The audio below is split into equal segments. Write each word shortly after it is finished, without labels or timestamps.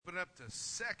up to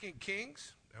 2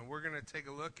 Kings, and we're going to take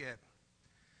a look at,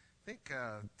 I think,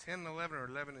 10, 11, or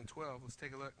 11 and 12. Let's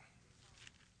take a look.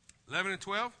 11 and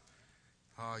 12?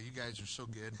 Oh, you guys are so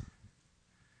good.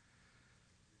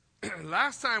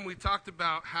 Last time we talked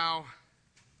about how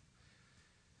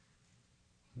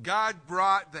God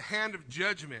brought the hand of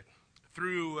judgment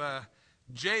through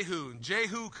Jehu. And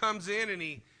Jehu comes in and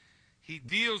he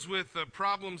deals with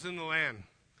problems in the land.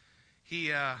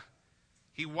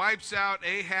 He wipes out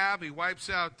Ahab. He wipes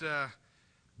out the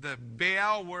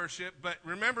Baal worship. But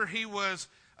remember, he was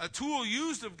a tool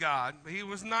used of God, but he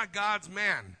was not God's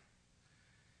man.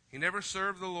 He never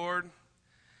served the Lord,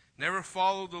 never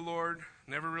followed the Lord,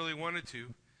 never really wanted to.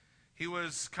 He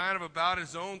was kind of about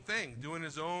his own thing, doing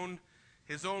his own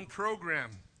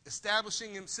program,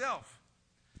 establishing himself.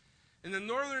 In the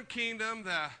northern kingdom,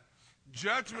 the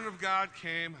judgment of God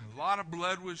came. A lot of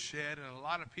blood was shed, and a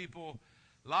lot of people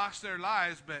lost their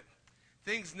lives, but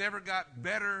things never got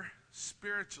better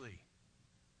spiritually.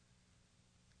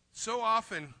 So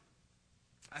often,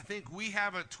 I think we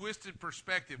have a twisted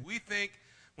perspective. We think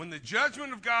when the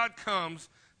judgment of God comes,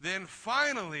 then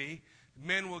finally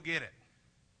men will get it.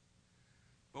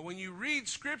 But when you read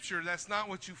Scripture, that's not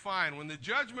what you find. When the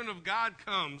judgment of God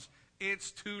comes,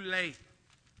 it's too late.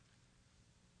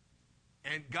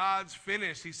 And God's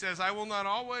finished. He says, I will not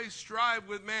always strive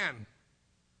with man.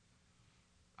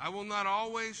 I will not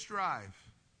always strive.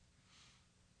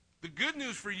 The good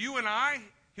news for you and I,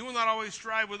 he will not always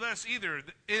strive with us either.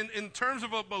 In terms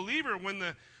of a believer, when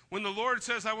the Lord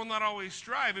says, I will not always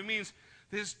strive, it means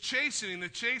this chastening, the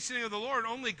chastening of the Lord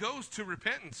only goes to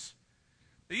repentance.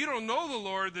 If you don't know the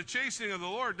Lord, the chastening of the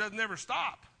Lord does never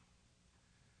stop.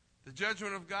 The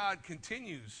judgment of God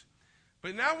continues.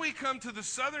 But now we come to the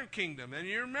southern kingdom. And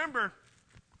you remember,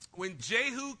 when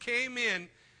Jehu came in,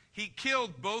 he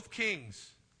killed both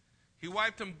kings. He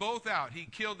wiped them both out. He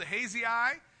killed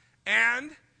Ahaziah, and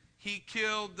he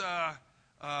killed,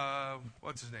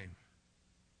 what's his name?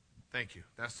 Thank you.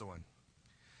 That's the one.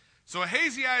 So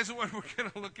Ahaziah is the one we're going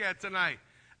to look at tonight.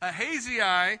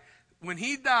 Ahaziah, when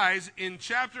he dies, in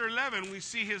chapter 11, we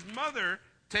see his mother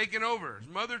taking over. His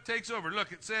mother takes over.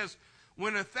 Look, it says,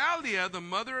 when Athaliah, the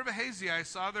mother of Ahaziah,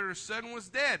 saw that her son was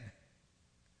dead,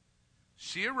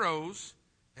 she arose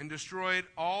and destroyed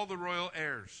all the royal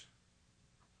heirs.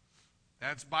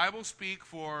 That's Bible speak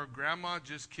for grandma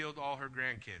just killed all her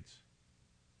grandkids.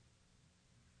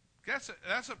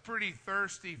 That's a pretty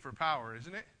thirsty for power,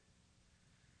 isn't it?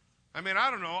 I mean, I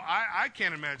don't know. I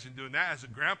can't imagine doing that as a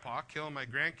grandpa, killing my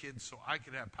grandkids so I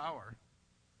could have power.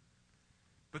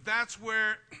 But that's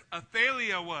where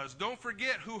Athaliah was. Don't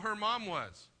forget who her mom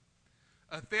was.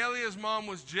 Athaliah's mom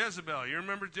was Jezebel. You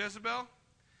remember Jezebel?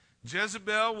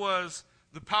 Jezebel was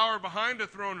the power behind the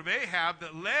throne of Ahab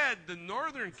that led the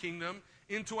northern kingdom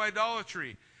into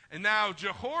idolatry. And now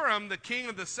Jehoram, the king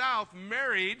of the south,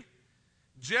 married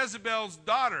Jezebel's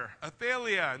daughter,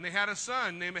 Athaliah, and they had a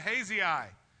son named Ahaziah.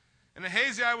 And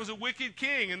Ahaziah was a wicked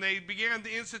king, and they began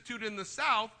to institute in the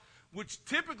south, which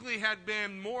typically had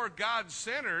been more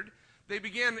God-centered. They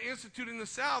began to institute in the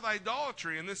south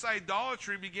idolatry, and this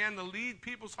idolatry began to lead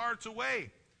people's hearts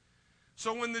away.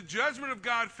 So when the judgment of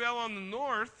God fell on the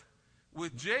north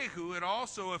with Jehu, it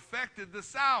also affected the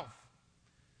south.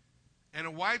 And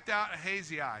it wiped out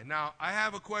Ahaziah. Now, I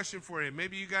have a question for you.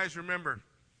 Maybe you guys remember.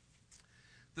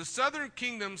 The southern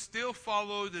kingdom still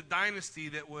followed the dynasty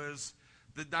that was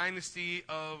the dynasty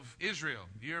of Israel.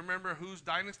 Do you remember whose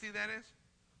dynasty that is?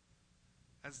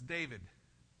 That's David.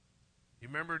 You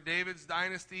remember David's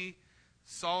dynasty?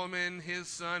 Solomon, his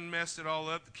son, messed it all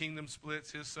up. The kingdom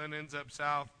splits. His son ends up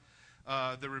south.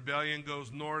 The rebellion goes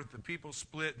north. The people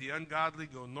split. The ungodly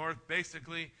go north.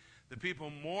 Basically, the people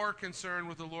more concerned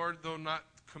with the Lord, though not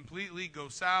completely, go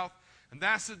south. And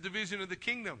that's the division of the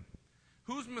kingdom.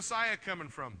 Who's Messiah coming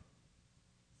from?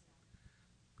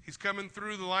 He's coming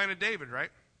through the line of David, right?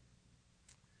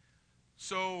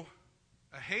 So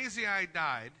Ahaziah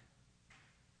died,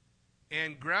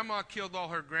 and grandma killed all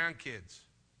her grandkids.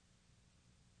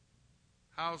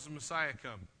 How's the Messiah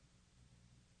come?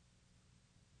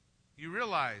 You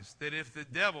realize that if the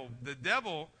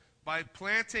devil, by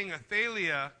planting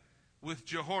Athaliah with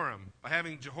Jehoram, by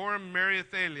having Jehoram marry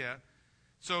Athaliah,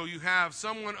 so you have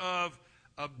someone of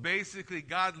a basically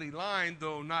godly line,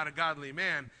 though not a godly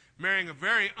man, marrying a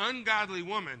very ungodly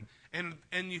woman, and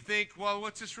you think, well,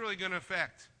 what's this really going to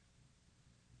affect?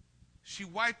 She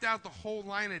wiped out the whole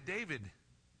line of David,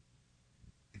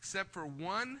 except for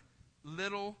one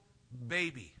little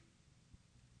baby.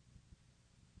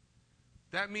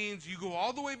 That means you go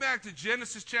all the way back to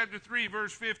Genesis chapter 3,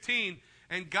 verse 15,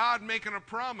 and God making a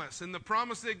promise. And the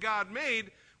promise that God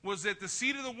made was that the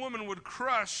seed of the woman would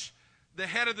crush the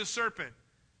head of the serpent.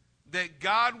 That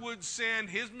God would send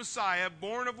his Messiah,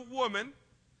 born of a woman,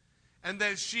 and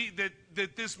that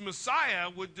this Messiah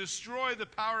would destroy the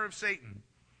power of Satan.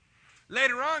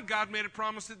 Later on, God made a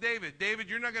promise to David. David,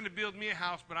 you're not going to build me a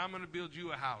house, but I'm going to build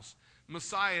you a house.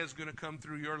 Messiah is going to come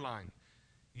through your line.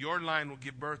 Your line will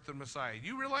give birth to the Messiah.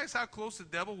 You realize how close the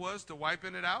devil was to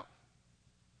wiping it out?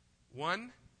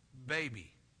 One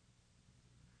baby.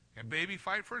 Can a baby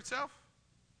fight for itself?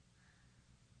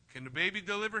 Can the baby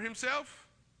deliver himself?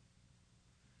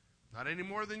 Not any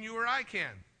more than you or I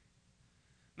can.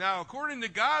 Now, according to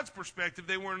God's perspective,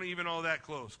 they weren't even all that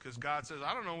close, because God says,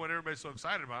 I don't know what everybody's so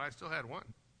excited about. I still had one.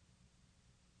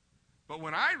 But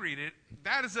when I read it,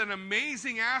 that is an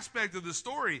amazing aspect of the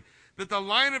story, that the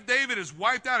line of David is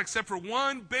wiped out except for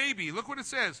one baby. Look what it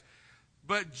says.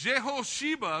 But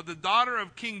Jehosheba, the daughter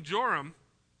of King Joram,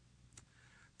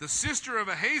 the sister of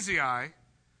Ahaziah,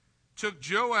 took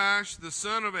Joash, the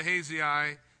son of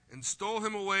Ahaziah, and stole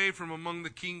him away from among the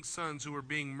king's sons who were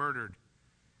being murdered.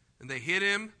 And they hid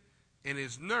him and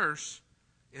his nurse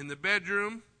in the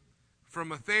bedroom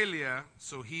from Athaliah,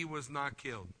 so he was not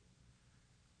killed.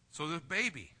 So the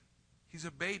baby, he's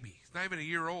a baby. He's not even a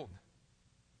year old.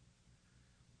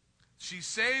 She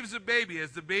saves the baby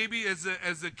as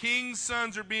the king's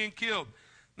sons are being killed.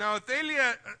 Now,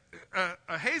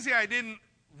 Ahaziah didn't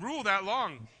rule that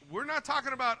long. We're not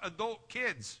talking about adult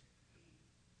kids.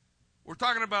 We're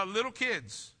talking about little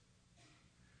kids.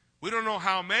 We don't know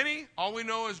how many. All we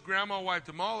know is Grandma wiped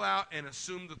them all out and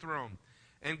assumed the throne.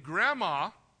 And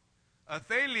Grandma,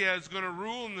 Athaliah, is going to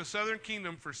rule in the southern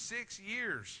kingdom for 6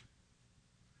 years.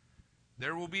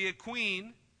 There will be a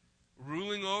queen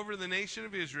ruling over the nation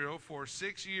of Israel for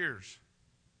 6 years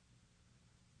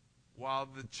while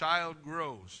the child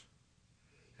grows.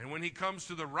 And when he comes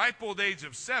to the ripe old age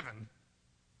of 7,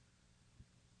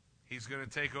 he's going to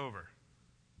take over.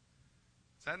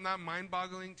 Is that not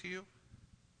mind-boggling to you?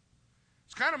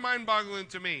 It's kind of mind-boggling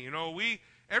to me. You know,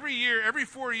 every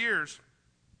 4 years,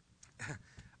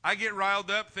 I get riled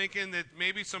up thinking that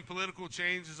maybe some political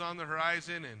change is on the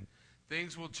horizon and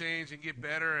things will change and get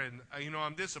better. And,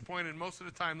 I'm disappointed most of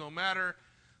the time. No matter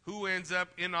who ends up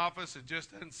in office, it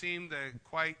just doesn't seem to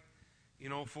quite,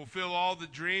 fulfill all the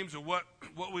dreams of what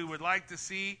we would like to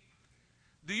see.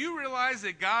 Do you realize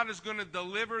that God is going to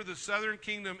deliver the southern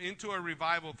kingdom into a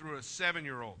revival through a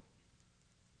 7-year-old?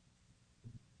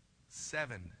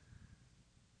 7.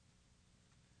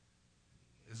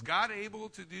 Is God able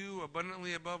to do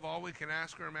abundantly above all we can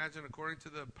ask or imagine according to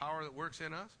the power that works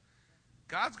in us?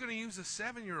 God's going to use a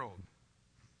 7-year-old.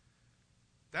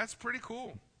 That's pretty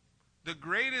cool. The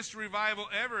greatest revival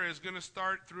ever is going to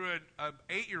start through an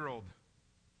 8-year-old.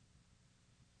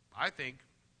 I think.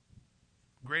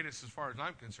 Greatest as far as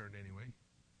I'm concerned anyway.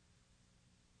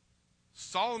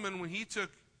 Solomon, when he took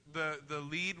the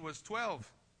lead, was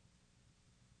 12.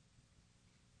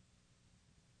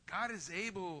 God is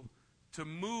able to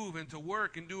move and to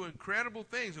work and do incredible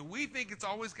things. And we think it's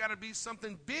always got to be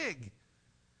something big.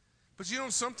 But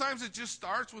sometimes it just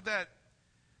starts with that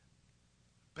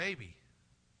baby.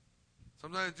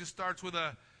 Sometimes it just starts with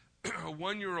a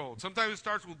 1-year-old. Sometimes it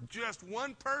starts with just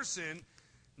one person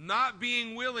not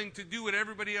being willing to do what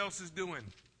everybody else is doing.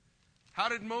 How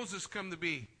did Moses come to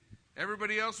be?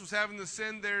 Everybody else was having to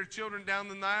send their children down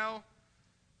the Nile.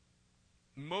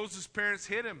 Moses' parents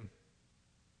hid him.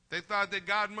 They thought that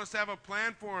God must have a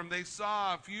plan for him. They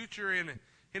saw a future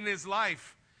in his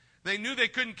life. They knew they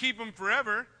couldn't keep him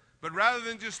forever, but rather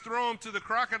than just throw him to the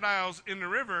crocodiles in the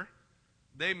river,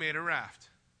 they made a raft.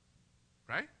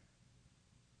 Right?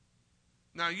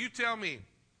 Now you tell me,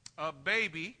 a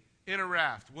baby in a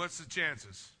raft, what's the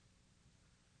chances?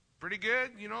 Pretty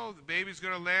good. The baby's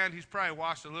going to land. He's probably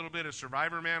watched a little bit of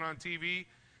Survivor Man on TV,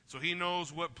 so he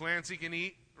knows what plants he can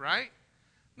eat, right?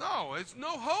 No, it's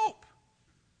no hope.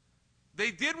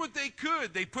 They did what they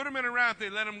could. They put him in a raft. They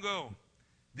let him go.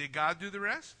 Did God do the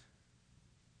rest?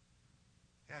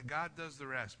 Yeah, God does the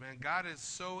rest, man. God is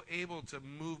so able to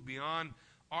move beyond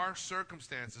our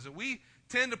circumstances. And we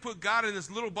tend to put God in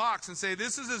this little box and say,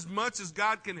 this is as much as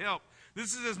God can help.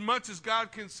 This is as much as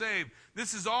God can save.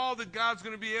 This is all that God's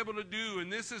going to be able to do, and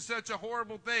this is such a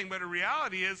horrible thing. But the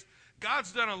reality is,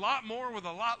 God's done a lot more with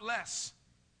a lot less.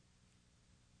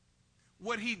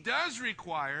 What he does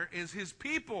require is his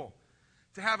people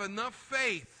to have enough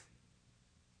faith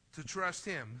to trust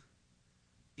him,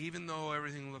 even though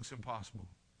everything looks impossible.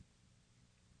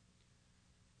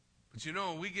 But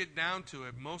when we get down to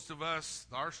it, most of us,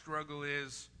 our struggle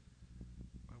is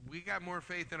we got more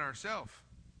faith in ourselves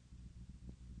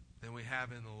than we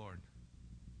have in the Lord.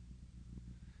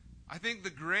 I think the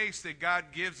grace that God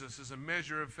gives us is a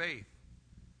measure of faith.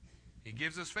 He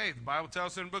gives us faith. The Bible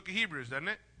tells us in the book of Hebrews, doesn't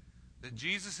it? That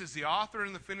Jesus is the author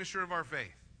and the finisher of our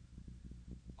faith.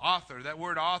 Author, that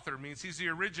word author means he's the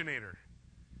originator.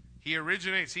 He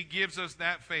originates. He gives us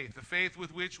that faith, the faith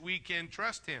with which we can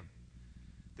trust him,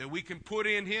 that we can put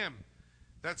in him.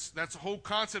 That's the whole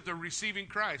concept of receiving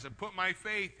Christ. I put my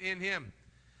faith in him.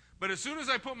 But as soon as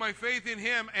I put my faith in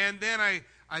him, and then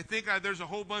I think there's a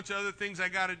whole bunch of other things I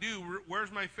got to do,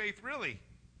 where's my faith really?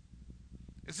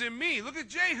 It's in me. Look at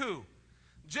Jehu.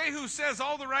 Jehu says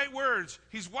all the right words.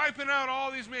 He's wiping out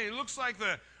all these men. He looks like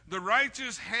the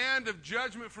righteous hand of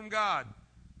judgment from God.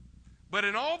 But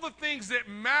in all the things that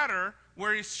matter,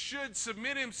 where he should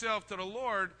submit himself to the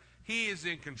Lord, he is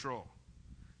in control.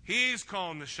 He's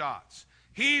calling the shots.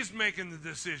 He's making the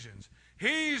decisions.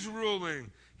 He's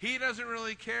ruling. He doesn't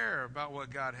really care about what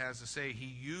God has to say. He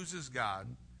uses God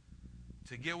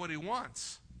to get what he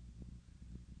wants.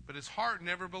 But his heart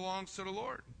never belongs to the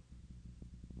Lord.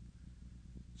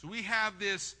 So we have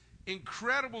this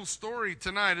incredible story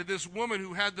tonight of this woman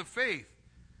who had the faith.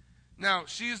 Now,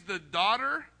 she's the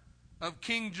daughter of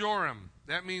King Joram.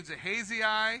 That means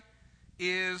Ahaziah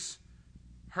is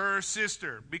her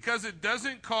sister. Because it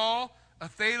doesn't call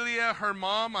Athaliah her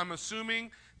mom, I'm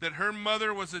assuming that her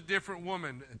mother was a different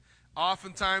woman.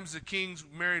 Oftentimes the kings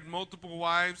married multiple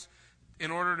wives in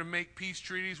order to make peace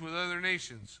treaties with other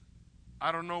nations.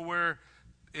 I don't know where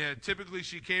typically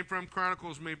she came from.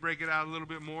 Chronicles may break it out a little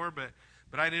bit more, but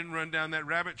I didn't run down that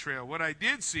rabbit trail. What I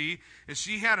did see is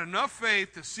she had enough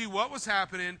faith to see what was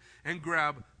happening and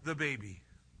grab the baby.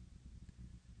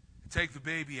 Take the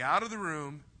baby out of the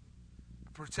room,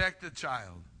 protect the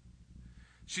child.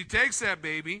 She takes that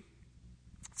baby.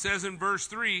 It says in verse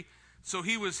 3, so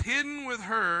he was hidden with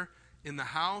her in the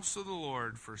house of the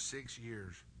Lord for 6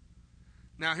 years.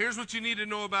 Now, here's what you need to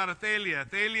know about Athaliah.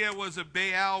 Athaliah was a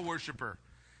Baal worshiper.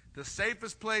 The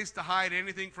safest place to hide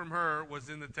anything from her was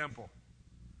in the temple.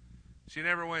 She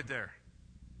never went there.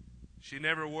 She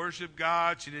never worshiped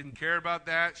God. She didn't care about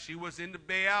that. She was into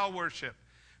Baal worship.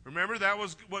 Remember, that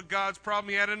was what God's problem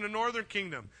he had in the northern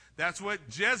kingdom. That's what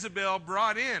Jezebel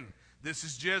brought in. This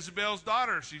is Jezebel's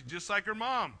daughter. She's just like her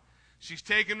mom. She's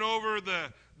taken over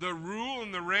the rule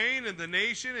and the reign and the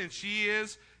nation, and she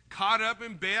is caught up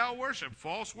in Baal worship,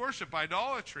 false worship,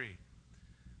 idolatry.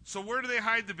 So where do they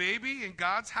hide the baby? In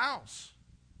God's house.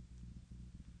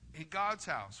 In God's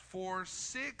house for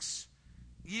 6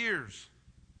 years.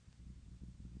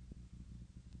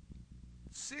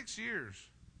 6 years.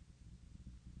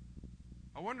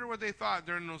 I wonder what they thought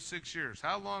during those 6 years.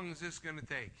 How long is this going to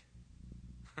take?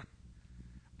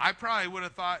 I probably would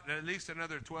have thought at least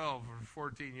another 12 or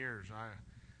 14 years.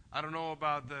 I don't know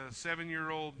about the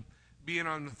 7-year-old being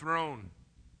on the throne.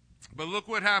 But look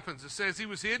what happens. It says he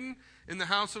was hidden in the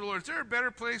house of the Lord. Is there a better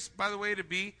place, by the way, to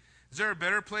be? Is there a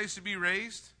better place to be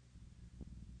raised?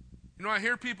 You know, I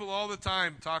hear people all the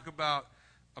time talk about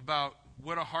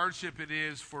what a hardship it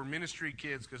is for ministry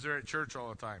kids because they're at church all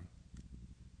the time.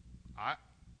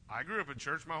 I grew up in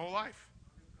church my whole life.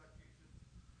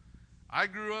 I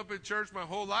grew up in church my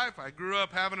whole life. I grew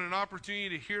up having an opportunity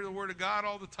to hear the Word of God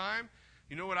all the time.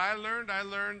 You know what I learned? I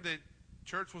learned that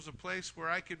church was a place where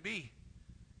I could be.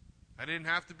 I didn't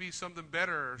have to be something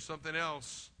better or something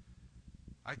else.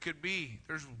 I could be.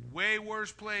 There's way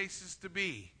worse places to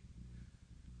be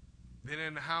than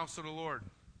in the house of the Lord.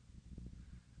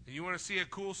 And you want to see a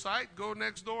cool sight? Go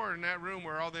next door in that room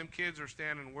where all them kids are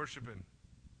standing worshiping.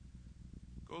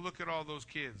 Go look at all those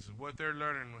kids, what they're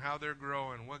learning, how they're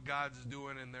growing, what God's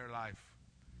doing in their life.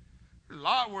 There's a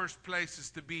lot worse places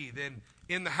to be than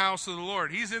in the house of the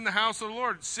Lord. He's in the house of the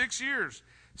Lord 6 years.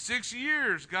 6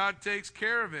 years God takes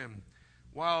care of him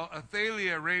while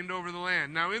Athaliah reigned over the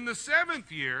land. Now in the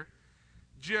 7th year,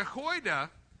 Jehoiada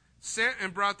sent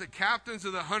and brought the captains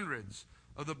of the hundreds,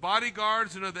 of the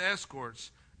bodyguards and of the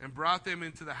escorts, and brought them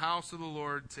into the house of the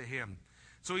Lord to him.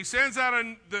 So he sends out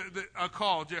a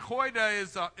call. Jehoiada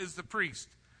is the priest.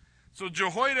 So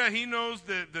Jehoiada, he knows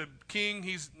the king.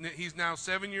 He's now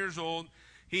 7 years old.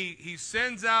 He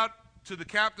sends out to the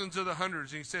captains of the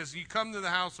hundreds, and he says, you come to the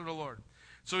house of the Lord.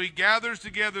 So he gathers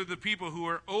together the people who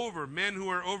are over, men who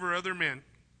are over other men,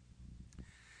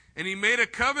 and he made a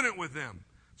covenant with them.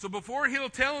 So before he'll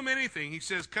tell them anything, he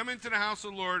says, come into the house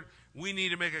of the Lord. We need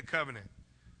to make a covenant.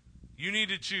 You need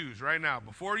to choose right now.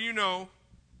 Before you know,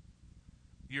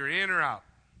 you're in or out.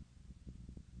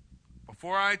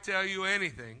 Before I tell you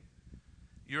anything,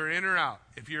 you're in or out.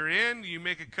 If you're in, you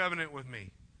make a covenant with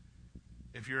me.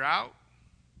 If you're out,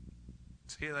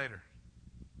 see you later.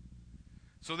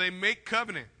 So they make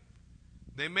covenant.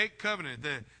 They make covenant.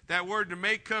 That word to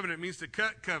make covenant means to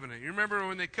cut covenant. You remember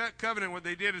when they cut covenant, what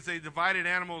they did is they divided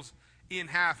animals in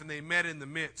half, and they met in the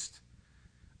midst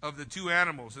of the two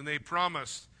animals, and they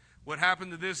promised, what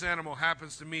happened to this animal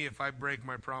happens to me if I break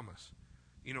my promise.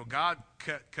 You know, God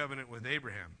cut covenant with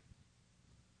Abraham.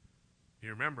 You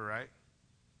remember, right?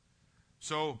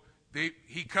 So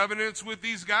he covenants with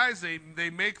these guys. They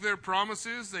make their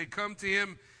promises. They come to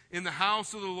him in the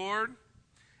house of the Lord,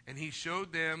 and he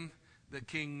showed them the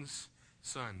king's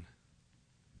son.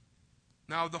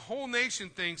 Now, the whole nation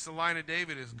thinks the line of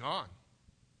David is gone.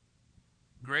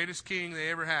 Greatest king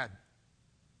they ever had.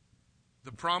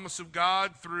 The promise of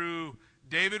God through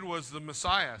David was the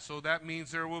Messiah. So that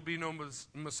means there will be no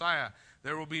Messiah.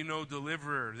 There will be no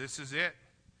deliverer. This is it.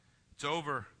 It's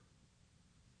over.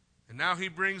 And now he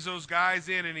brings those guys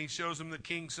in and he shows them the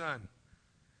king's son.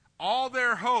 All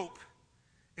their hope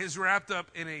is wrapped up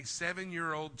in a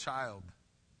 7-year-old child.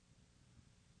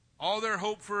 All their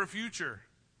hope for a future.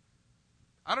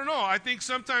 I don't know. I think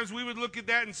sometimes we would look at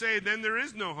that and say, then there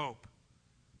is no hope.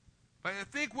 But I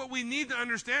think what we need to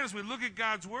understand as we look at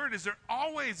God's word is there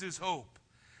always is hope.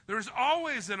 There is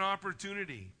always an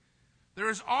opportunity. There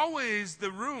is always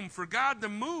the room for God to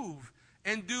move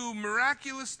and do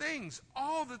miraculous things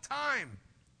all the time.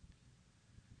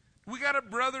 We got a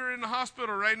brother in the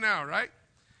hospital right now, right?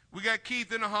 We got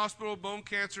Keith in the hospital, bone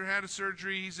cancer, had a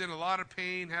surgery. He's in a lot of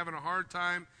pain, having a hard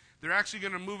time. They're actually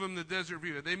going to move him to Desert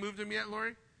View. Have they moved him yet,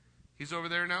 Lori? He's over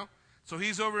there now? So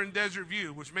he's over in Desert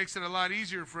View, which makes it a lot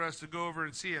easier for us to go over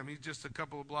and see him. He's just a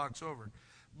couple of blocks over.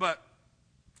 But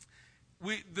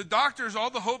the doctors, all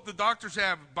the hope the doctors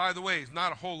have, by the way, is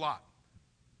not a whole lot.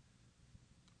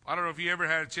 I don't know if you ever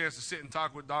had a chance to sit and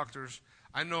talk with doctors.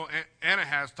 I know Anna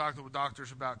has talked with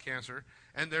doctors about cancer,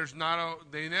 and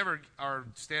they never are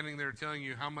standing there telling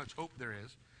you how much hope there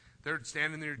is. They're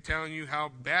standing there telling you how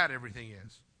bad everything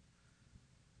is.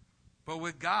 But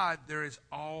with God, there is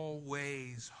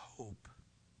always hope.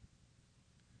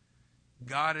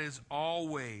 God is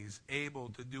always able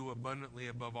to do abundantly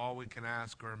above all we can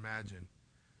ask or imagine.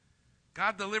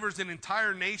 God delivers an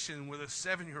entire nation with a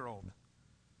 7-year-old.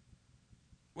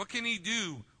 What can he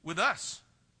do with us?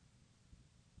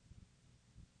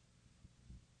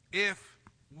 If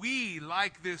we,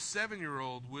 like this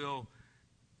 7-year-old, will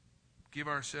give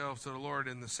ourselves to the Lord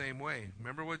in the same way.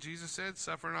 Remember what Jesus said?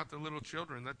 Suffer not the little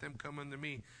children, let them come unto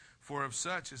me, for of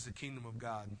such is the kingdom of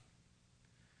God.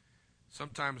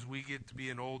 Sometimes we get to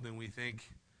being old and we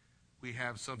think we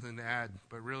have something to add,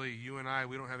 but really, you and I,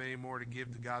 we don't have any more to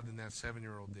give to God than that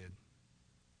 7-year-old did.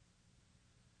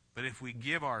 But if we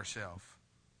give ourselves,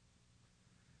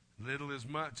 little is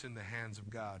much in the hands of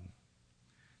God.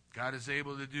 God is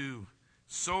able to do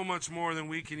so much more than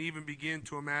we can even begin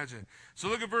to imagine. So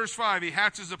look at verse 5. He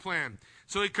hatches a plan.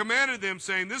 So he commanded them,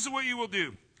 saying, this is what you will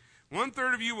do.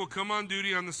 1/3 of you will come on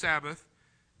duty on the Sabbath,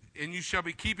 and you shall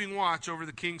be keeping watch over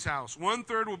the king's house.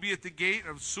 1/3 will be at the gate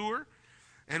of Sur,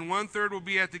 and 1/3 will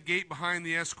be at the gate behind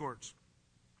the escorts.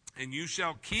 And you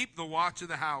shall keep the watch of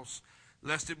the house,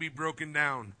 lest it be broken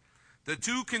down. The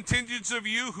 2 contingents of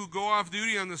you who go off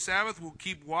duty on the Sabbath will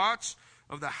keep watch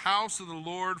of the house of the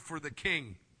Lord for the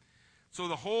king. So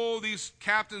these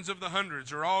captains of the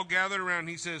hundreds are all gathered around.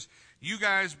 He says, you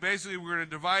guys, basically, we're going to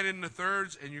divide into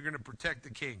thirds, and you're going to protect the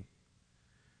king.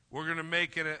 We're going to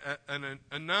make it an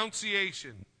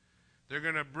annunciation. They're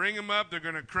going to bring him up. They're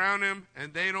going to crown him,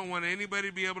 and they don't want anybody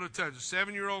to be able to touch. A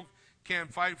 7-year-old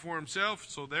can't fight for himself,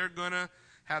 so they're going to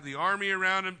have the army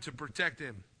around him to protect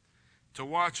him, to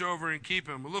watch over and keep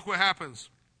him. But look what happens.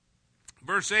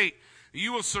 Verse 8.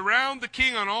 You will surround the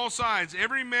king on all sides,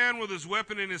 every man with his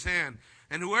weapon in his hand.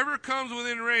 And whoever comes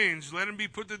within range, let him be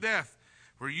put to death.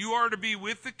 For you are to be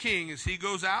with the king as he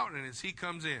goes out and as he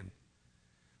comes in.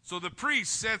 So the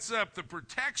priest sets up the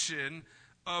protection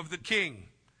of the king.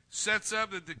 Sets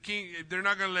up that the king, they're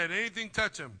not going to let anything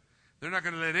touch him. They're not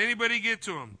going to let anybody get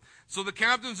to him. So the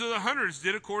captains of the hundreds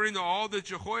did according to all that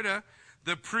Jehoiada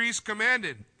the priest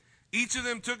commanded. Each of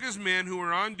them took his men who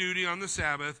were on duty on the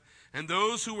Sabbath, and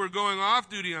those who were going off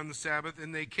duty on the Sabbath,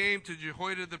 and they came to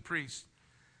Jehoiada the priest.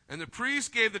 And the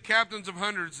priest gave the captains of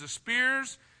hundreds the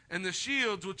spears and the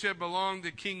shields which had belonged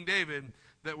to King David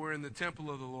that were in the temple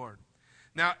of the Lord.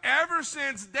 Now, ever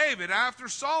since David, after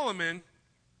Solomon,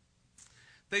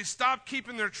 they stopped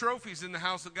keeping their trophies in the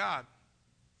house of God.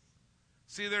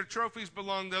 See, their trophies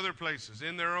belonged to other places,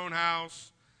 in their own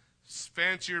house,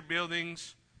 fancier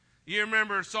buildings. You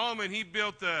remember Solomon, he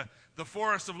built the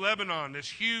forest of Lebanon, this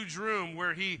huge room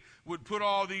where he would put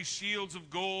all these shields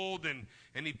of gold, and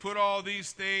And he put all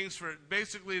these things for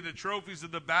basically the trophies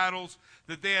of the battles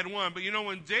that they had won. But you know,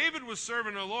 when David was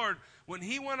serving the Lord, when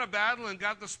he won a battle and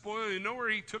got the spoil, you know where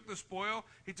he took the spoil?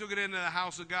 He took it into the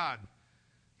house of God.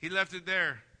 He left it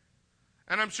there.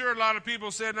 And I'm sure a lot of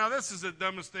people said, now this is the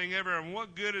dumbest thing ever. And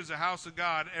what good is a house of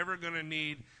God ever going to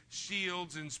need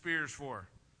shields and spears for?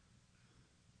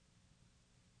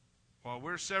 Well,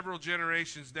 we're several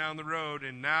generations down the road,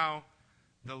 and now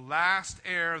the last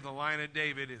heir of the line of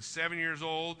David is 7 years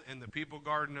old, and the people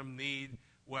guarding him need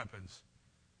weapons.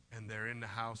 And they're in the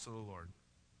house of the Lord.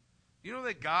 You know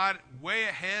that God, way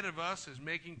ahead of us, is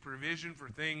making provision for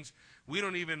things we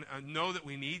don't even know that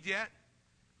we need yet?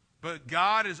 But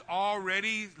God is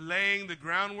already laying the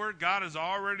groundwork. God is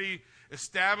already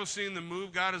establishing the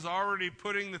move. God is already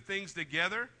putting the things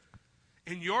together.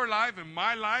 In your life, in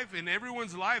my life, in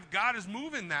everyone's life, God is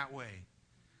moving that way.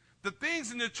 The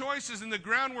things and the choices and the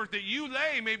groundwork that you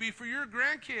lay may be for your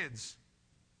grandkids.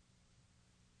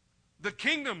 The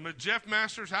kingdom of Jeff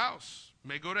Masters' house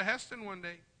may go to Heston one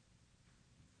day.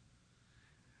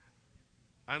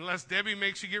 Unless Debbie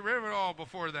makes you get rid of it all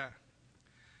before that.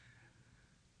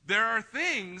 There are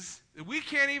things that we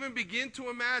can't even begin to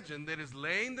imagine that is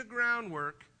laying the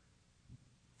groundwork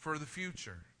for the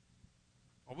future.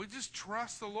 Well, we just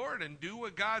trust the Lord and do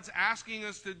what God's asking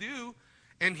us to do,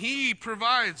 and He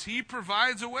provides. He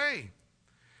provides a way.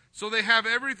 So they have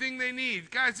everything they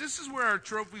need. Guys, this is where our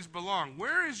trophies belong.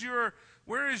 Where is your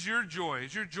joy?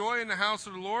 Is your joy in the house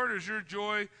of the Lord, or is your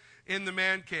joy in the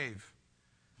man cave?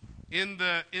 In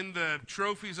the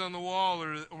trophies on the wall,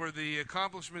 or the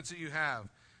accomplishments that you have?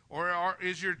 Or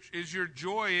is your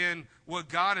joy in what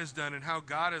God has done and how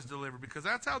God has delivered? Because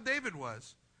that's how David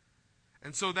was.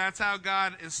 And so that's how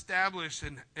God established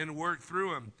and worked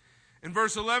through him. In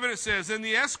verse 11 it says, "And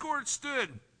the escort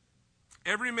stood,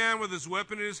 every man with his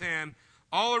weapon in his hand,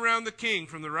 all around the king,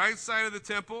 from the right side of the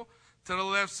temple to the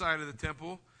left side of the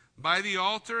temple, by the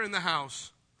altar in the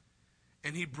house.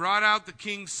 And he brought out the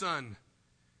king's son,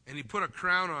 and he put a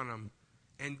crown on him,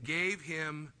 and gave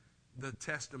him the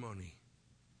testimony."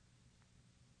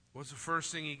 What's the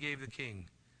first thing he gave the king?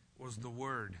 Was the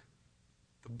word,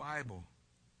 the Bible.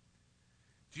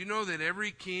 Do you know that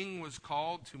every king was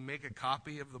called to make a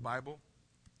copy of the Bible?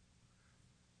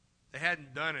 They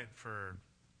hadn't done it for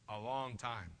a long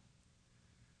time.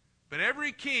 But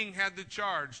every king had the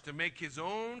charge to make his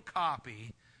own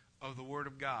copy of the Word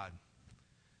of God.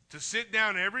 To sit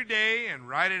down every day and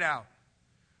write it out.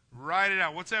 Write it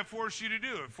out. What's that force you to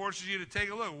do? It forces you to take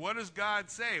a look. What does God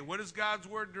say? What does God's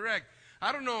Word direct?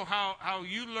 I don't know how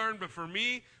you learn, but for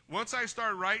me, once I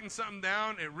start writing something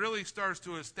down, it really starts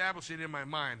to establish it in my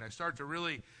mind. I start to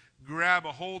really grab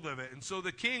a hold of it. And so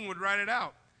the king would write it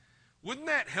out. Wouldn't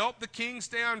that help the king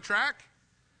stay on track?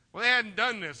 Well, they hadn't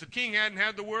done this. The king hadn't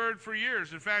had the word for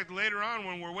years. In fact, later on,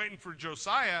 when we're waiting for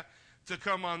Josiah to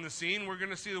come on the scene, we're going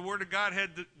to see the word of God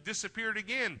had disappeared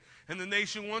again. And the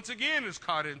nation once again is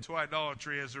caught into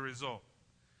idolatry as a result.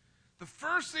 The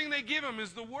first thing they give him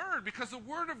is the Word, because the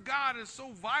Word of God is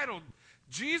so vital.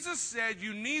 Jesus said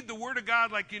you need the Word of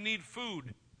God like you need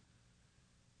food.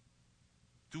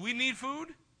 Do we need food?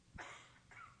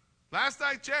 Last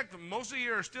I checked, most of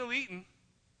you are still eating.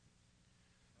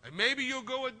 And maybe you'll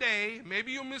go a day.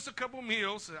 Maybe you'll miss a couple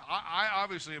meals. I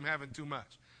obviously am having too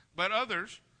much. But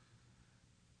others,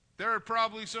 there are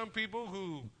probably some people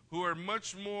who are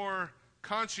much more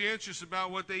conscientious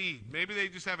about what they eat. Maybe they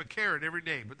just have a carrot every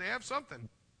day, but they have something.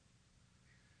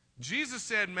 Jesus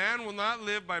said, man will not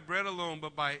live by bread alone,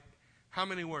 but by how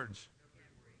many words?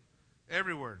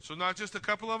 Every word. So not just a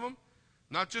couple of them,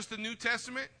 not just the New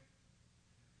Testament,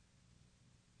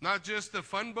 not just the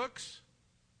fun books.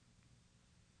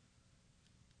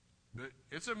 But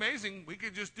it's amazing. We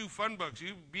could just do fun books.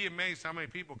 You'd be amazed how many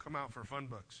people come out for fun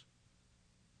books.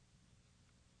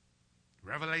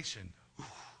 Revelation. Ooh.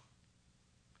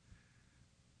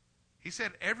 He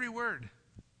said every word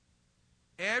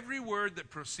that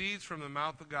proceeds from the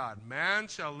mouth of God, man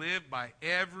shall live by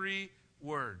every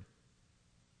word.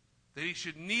 That he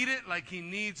should need it like he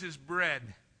needs his bread.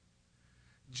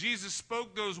 Jesus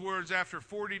spoke those words after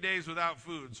 40 days without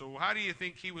food. So how do you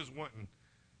think he was wanting?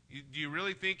 Do you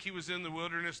really think he was in the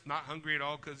wilderness not hungry at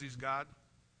all because he's God?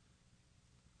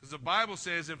 Because the Bible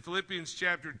says in Philippians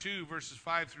chapter 2, verses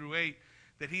 5 through 8,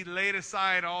 that he laid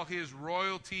aside all his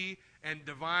royalty and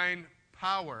divine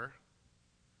power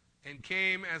and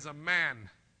came as a man.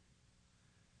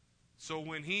 So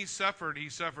when he suffered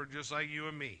just like you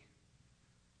and me.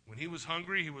 When he was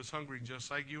hungry just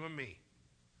like you and me.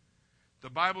 The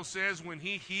Bible says when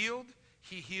he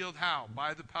healed how?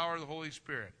 By the power of the Holy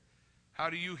Spirit. How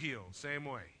do you heal? Same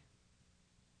way.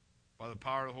 By the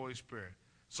power of the Holy Spirit.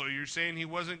 So you're saying he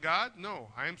wasn't God? No,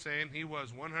 I'm saying he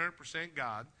was 100%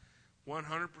 God,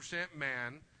 100%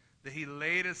 man, that he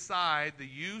laid aside the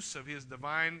use of his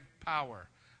divine power.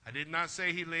 I did not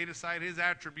say he laid aside his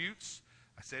attributes.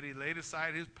 I said he laid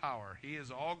aside his power. He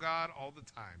is all God all the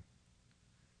time.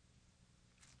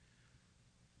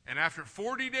 And after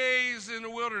 40 days in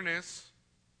the wilderness,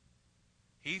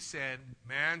 he said,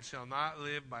 man shall not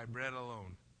live by bread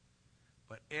alone,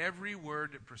 but every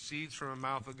word that proceeds from the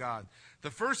mouth of God. The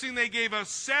first thing they gave a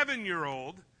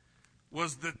 7-year-old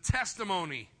was the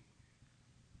testimony.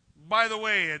 By the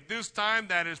way, at this time,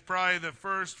 that is probably the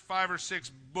first 5 or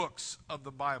 6 books of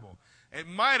the Bible. It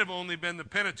might have only been the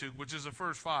Pentateuch, which is the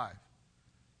first 5.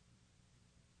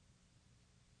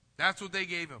 That's what they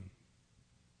gave him.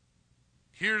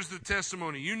 Here's the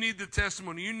testimony. You need the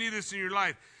testimony. You need this in your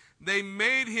life. They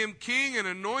made him king and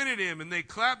anointed him, and they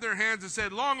clapped their hands and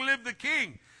said, long live the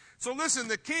king. So listen,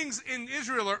 the kings in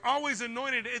Israel are always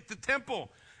anointed at the temple.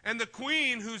 And the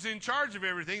queen, who's in charge of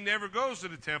everything, never goes to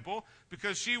the temple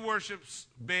because she worships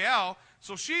Baal,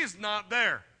 so she's not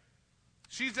there.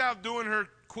 She's out doing her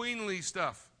queenly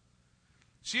stuff.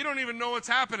 She don't even know what's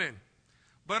happening.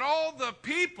 But all the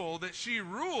people that she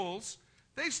rules,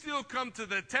 they still come to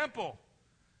the temple.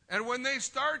 And when they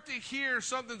start to hear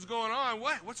something's going on,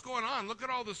 what's going on? Look at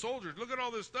all the soldiers. Look at all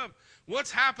this stuff.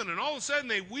 What's happening? All of a sudden,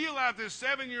 they wheel out this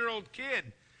 7-year-old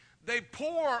kid. They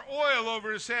pour oil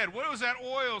over his head. What was that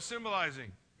oil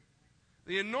symbolizing?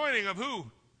 The anointing of who?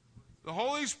 The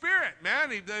Holy Spirit,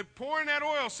 man. They're pouring that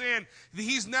oil, saying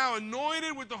he's now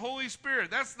anointed with the Holy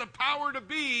Spirit. That's the power to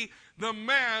be the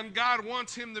man God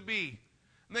wants him to be.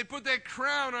 And they put that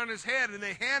crown on his head, and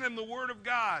they hand him the Word of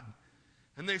God.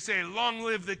 And they say, long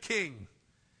live the king.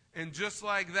 And just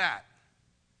like that,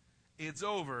 it's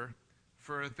over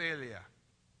for Athaliah.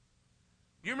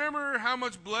 You remember how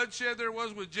much bloodshed there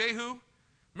was with Jehu?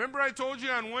 Remember I told you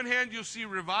on one hand you'll see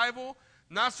revival,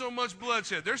 not so much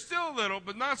bloodshed. There's still a little,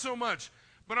 but not so much.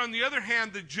 But on the other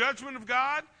hand, the judgment of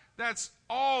God, that's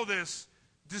all this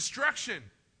destruction.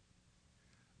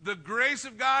 The grace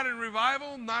of God and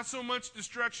revival, not so much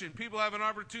destruction. People have an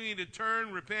opportunity to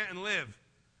turn, repent, and live.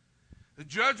 The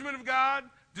judgment of God,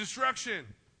 destruction.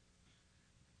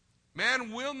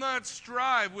 Man will not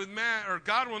strive with man, or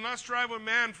God will not strive with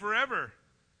man forever.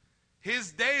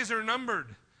 His days are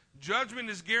numbered. Judgment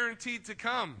is guaranteed to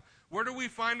come. Where do we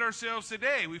find ourselves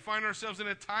today? We find ourselves in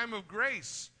a time of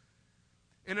grace.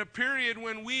 In a period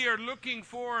when we are looking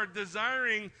for,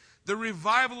 desiring the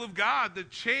revival of God to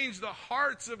change the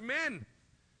hearts of men.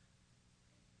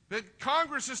 That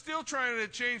Congress is still trying to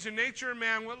change the nature of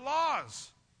man with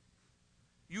laws.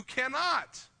 You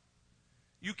cannot.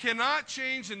 You cannot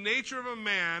change the nature of a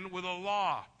man with a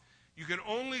law. You can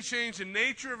only change the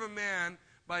nature of a man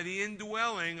by the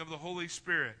indwelling of the Holy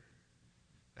Spirit.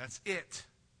 That's it.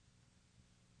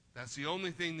 That's the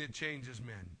only thing that changes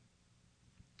men.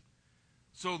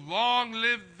 So long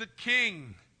live the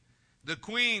king. The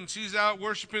queen, she's out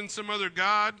worshiping some other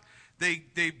god. They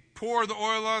pour the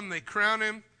oil on him, they crown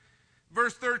him.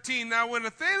 Verse 13, now when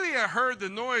Athaliah heard the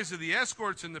noise of the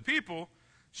escorts and the people,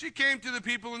 she came to the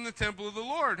people in the temple of the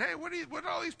Lord. Hey, what are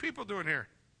all these people doing here?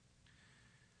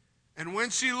 And when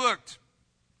she looked,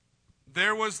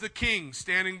 there was the king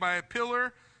standing by a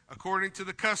pillar according to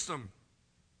the custom.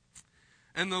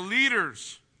 And the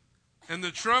leaders and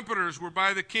the trumpeters were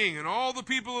by the king, and all the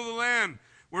people of the land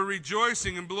were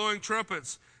rejoicing and blowing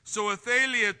trumpets. So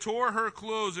Athaliah tore her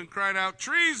clothes and cried out,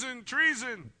 treason,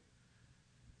 treason.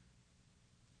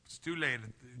 It's too late.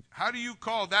 How do you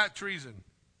call that treason?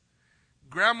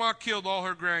 Grandma killed all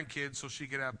her grandkids so she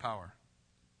could have power.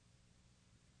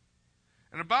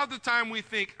 And about the time we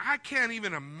think, I can't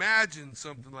even imagine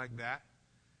something like that,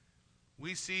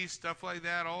 we see stuff like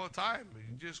that all the time.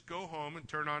 You just go home and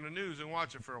turn on the news and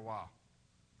watch it for a while.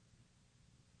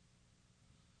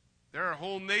 There are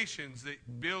whole nations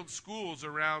that build schools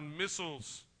around missile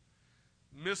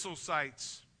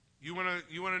sites. You want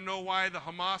to know why the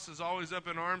Hamas is always up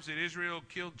in arms that Israel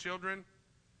killed children?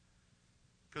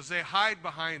 Because they hide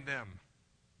behind them.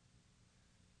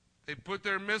 They put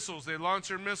their missiles, they launch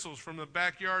their missiles from the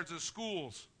backyards of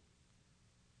schools.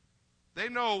 They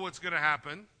know what's going to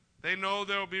happen. They know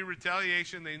there will be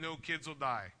retaliation. They know kids will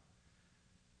die.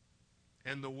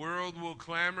 And the world will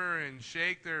clamor and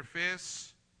shake their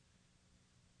fists.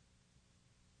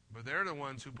 But they're the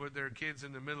ones who put their kids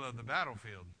in the middle of the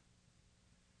battlefield.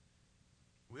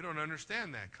 We don't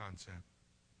understand that concept.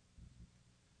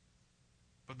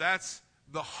 But that's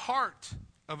the heart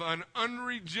of an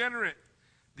unregenerate.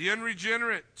 The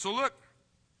unregenerate. So look,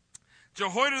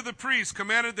 Jehoiada the priest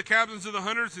commanded the captains of the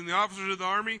hundreds and the officers of the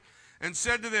army and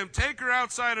said to them, "Take her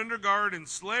outside under guard and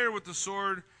slay her with the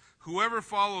sword, whoever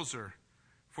follows her."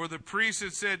 For the priest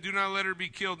had said, "Do not let her be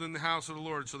killed in the house of the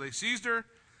Lord." So they seized her.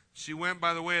 She went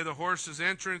by the way of the horse's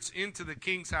entrance into the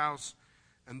king's house,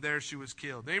 and there she was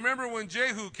killed. Now, you remember when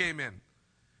Jehu came in?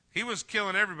 He was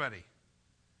killing everybody.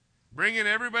 Bringing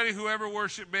everybody who ever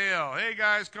worshiped Baal. "Hey,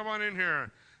 guys, come on in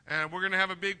here. And we're going to have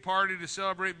a big party to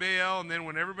celebrate Baal." And then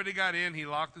when everybody got in, he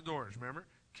locked the doors. Remember?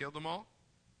 Killed them all.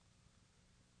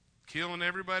 Killing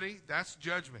everybody. That's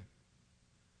judgment.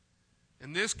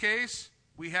 In this case,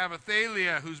 we have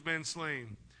Athaliah who's been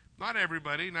slain. Not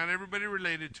everybody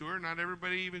related to her, not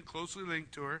everybody even closely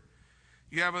linked to her.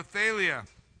 You have Athaliah.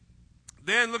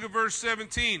 Then look at verse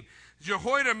 17.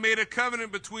 Jehoiada made a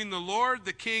covenant between the Lord,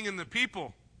 the king, and the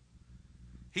people.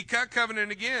 He cut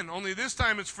covenant again, only this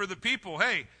time it's for the people.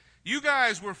 Hey, you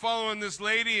guys were following this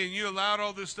lady and you allowed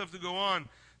all this stuff to go on.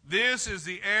 This is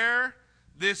the heir.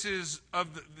 This is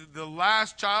of the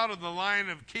last child of the line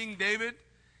of King David.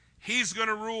 He's going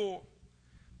to rule.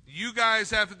 You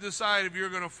guys have to decide if you're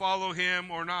going to follow him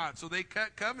or not. So they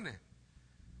cut covenant.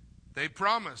 They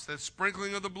promised that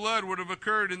sprinkling of the blood would have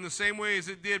occurred in the same way as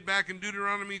it did back in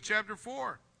Deuteronomy chapter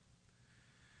 4.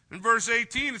 In verse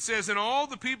 18 it says, "And all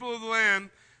the people of the land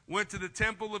went to the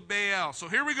temple of Baal." So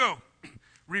here we go.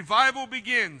 Revival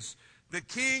begins. The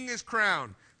king is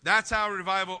crowned. That's how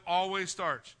revival always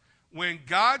starts. When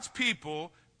God's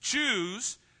people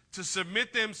choose to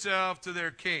submit themselves to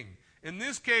their king. In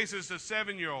this case, it's a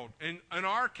 7-year-old. In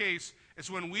our case, it's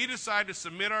when we decide to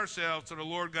submit ourselves to the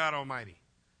Lord God Almighty.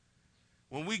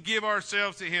 When we give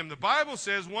ourselves to him. The Bible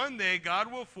says one day God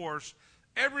will force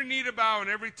every knee to bow and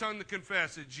every tongue to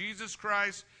confess that Jesus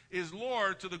Christ is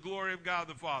Lord to the glory of God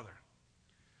the Father.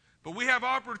 But we have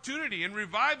opportunity in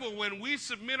revival when we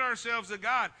submit ourselves to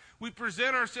God. We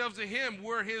present ourselves to him.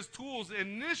 We're his tools. The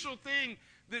initial thing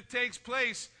that takes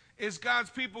place is God's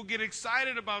people get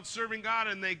excited about serving God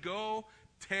and they go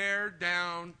tear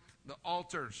down the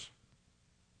altars.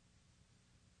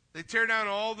 They tear down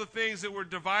all the things that were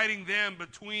dividing them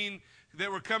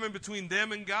that were coming between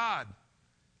them and God.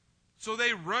 So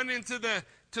they run into the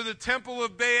temple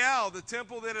of Baal, the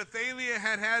temple that Athaliah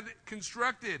had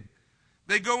constructed.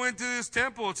 They go into this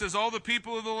temple. It says all the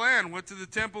people of the land went to the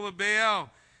temple of Baal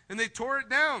and they tore it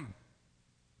down.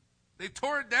 They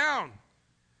tore it down.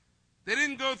 They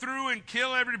didn't go through and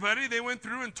kill everybody. They went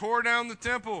through and tore down the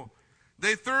temple.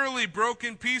 They thoroughly broke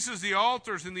in pieces the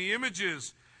altars and the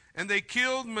images. And they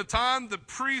killed Matan, the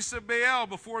priest of Baal,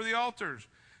 before the altars.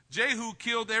 Jehu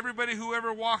killed everybody who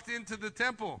ever walked into the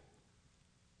temple.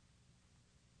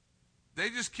 They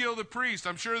just killed the priest.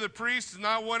 I'm sure the priest is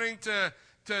not wanting to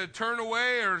turn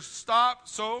away or stop,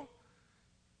 so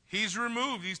he's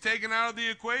removed. He's taken out of the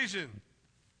equation.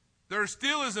 There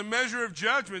still is a measure of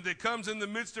judgment that comes in the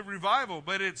midst of revival,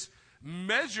 but it's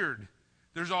measured.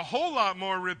 There's a whole lot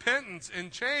more repentance and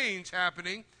change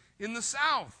happening in the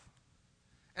South.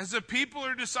 As the people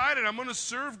are decided, I'm going to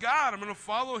serve God, I'm going to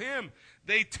follow him.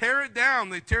 They tear it down.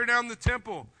 They tear down the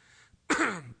temple.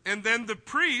 And then the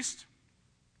priest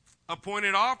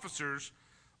appointed officers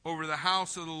over the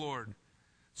house of the Lord.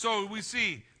 So we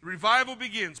see revival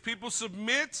begins. People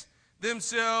submit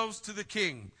themselves to the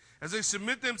king. As they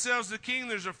submit themselves to the king,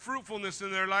 there's a fruitfulness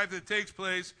in their life that takes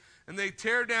place, and they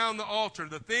tear down the altar,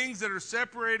 the things that are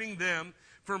separating them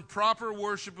from proper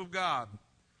worship of God.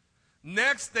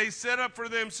 Next, they set up for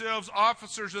themselves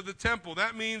officers of the temple.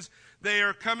 That means they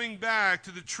are coming back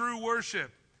to the true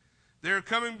worship. They're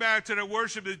coming back to the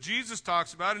worship that Jesus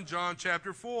talks about in John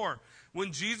chapter 4,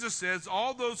 when Jesus says,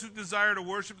 all those who desire to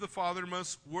worship the Father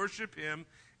must worship him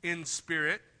in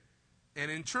spirit and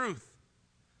in truth.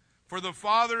 For the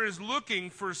Father is looking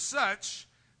for such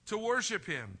to worship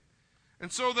him.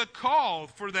 And so the call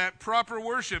for that proper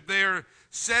worship, they are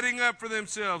setting up for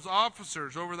themselves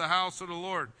officers over the house of the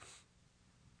Lord.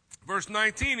 Verse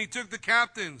 19, he took the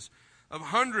captains of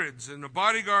hundreds and the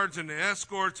bodyguards and the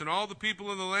escorts and all the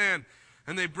people of the land,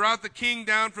 and they brought the king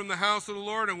down from the house of the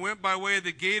Lord and went by way of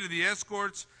the gate of the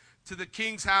escorts to the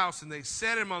king's house, and they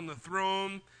set him on the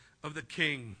throne of the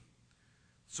king.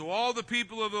 So all the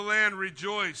people of the land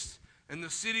rejoiced, and the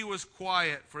city was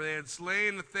quiet, for they had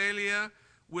slain Athaliah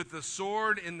with the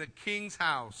sword in the king's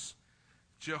house.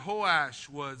 Jehoash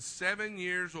was 7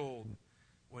 years old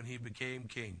when he became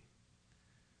king.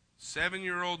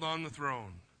 7-year-old on the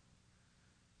throne.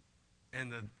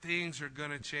 And the things are going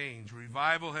to change.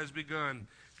 Revival has begun.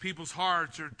 People's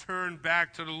hearts are turned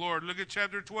back to the Lord. Look at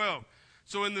chapter 12.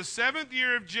 So in the 7th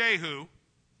year of Jehu,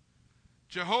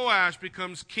 Jehoash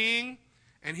becomes king,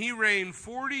 and he reigned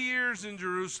 40 years in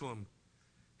Jerusalem.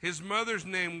 His mother's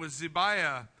name was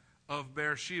Zibiah of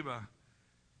Beersheba.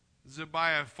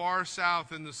 Zibiah, far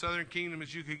south in the southern kingdom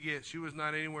as you could get. She was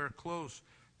not anywhere close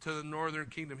to the northern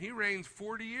kingdom. He reigned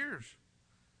 40 years.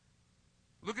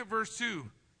 Look at verse 2.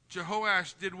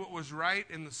 Jehoash did what was right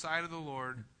in the sight of the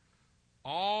Lord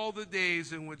all the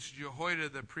days in which Jehoiada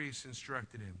the priest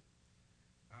instructed him.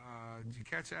 Did you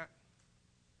catch that?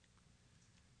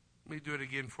 Let me do it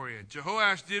again for you.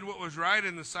 Jehoash did what was right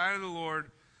in the sight of the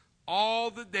Lord all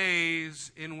the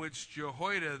days in which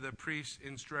Jehoiada the priest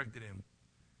instructed him.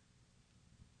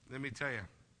 Let me tell you,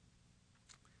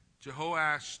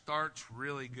 Jehoash starts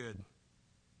really good.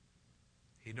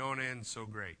 He don't end so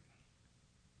great.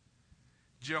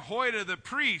 Jehoiada the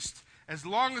priest, as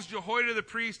long as Jehoiada the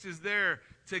priest is there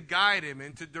to guide him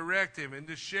and to direct him and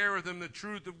to share with him the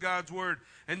truth of God's word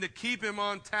and to keep him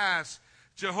on task,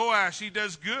 Jehoash, he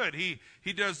does good. He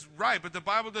does right. But the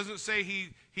Bible doesn't say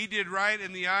he did right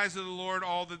in the eyes of the Lord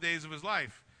all the days of his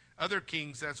life. Other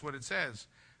kings, that's what it says.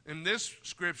 In this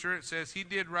scripture, it says he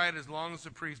did right as long as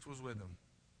the priest was with him.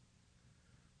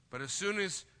 But as soon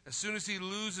as he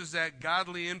loses that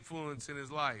godly influence in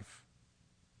his life,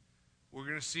 we're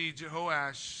going to see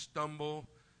Jehoash stumble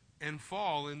and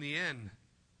fall in the end.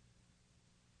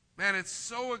 Man, it's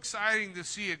so exciting to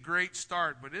see a great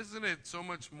start, but isn't it so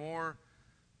much more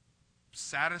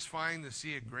satisfying to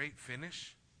see a great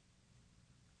finish?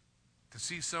 To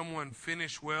see someone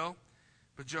finish well?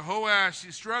 But Jehoash,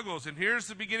 he struggles, and here's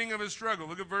the beginning of his struggle.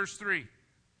 Look at verse 3.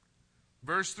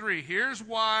 Verse 3, here's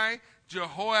why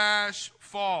Jehoash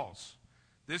falls.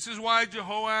 This is why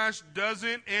Jehoash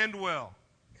doesn't end well.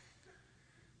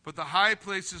 But the high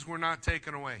places were not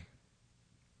taken away.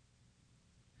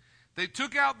 They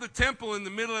took out the temple in the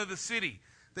middle of the city.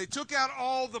 They took out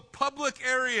all the public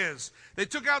areas. They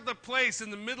took out the place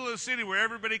in the middle of the city where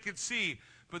everybody could see.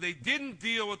 But they didn't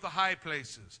deal with the high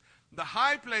places. The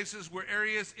high places were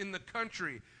areas in the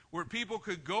country where people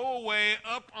could go away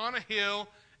up on a hill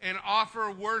and offer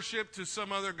worship to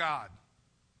some other god.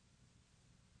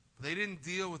 They didn't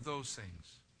deal with those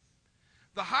things.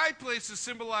 The high places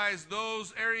symbolize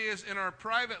those areas in our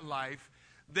private life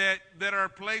that are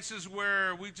places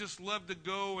where we just love to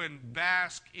go and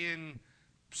bask in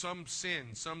some sin,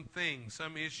 something,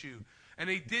 some issue. And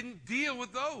he didn't deal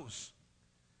with those.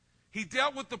 He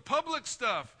dealt with the public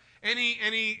stuff. And he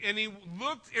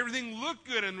looked, everything looked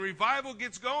good, and revival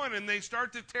gets going, and they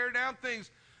start to tear down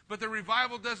things. But the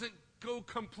revival doesn't go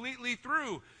completely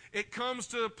through. It comes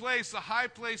to a place, the high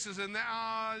places, and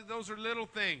those are little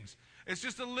things. It's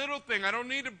just a little thing. I don't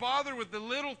need to bother with the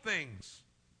little things.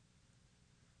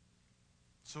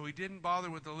 So he didn't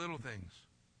bother with the little things.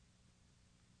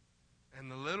 And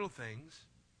the little things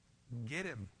get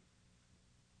him.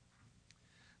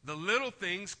 The little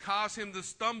things cause him to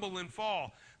stumble and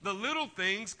fall. The little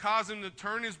things cause him to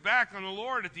turn his back on the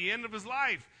Lord at the end of his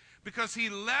life because he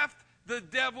left the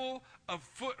devil a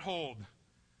foothold.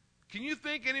 Can you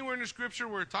think anywhere in the scripture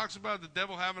where it talks about the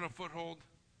devil having a foothold?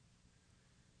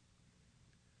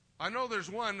 I know there's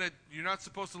one that you're not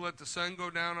supposed to let the sun go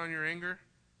down on your anger.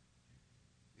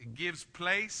 It gives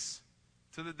place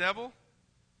to the devil.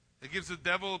 It gives the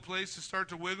devil a place to start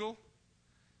to wiggle.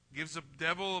 It gives the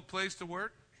devil a place to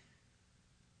work.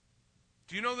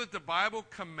 Do you know that the Bible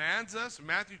commands us, in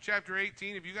Matthew chapter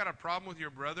 18, if you got a problem with your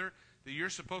brother, that you're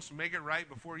supposed to make it right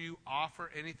before you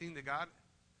offer anything to God?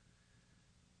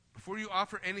 Before you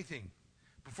offer anything.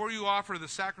 Before you offer the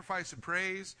sacrifice of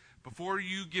praise, before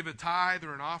you give a tithe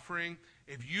or an offering,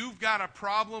 if you've got a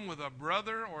problem with a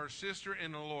brother or a sister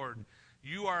in the Lord,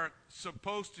 you are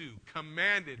supposed to,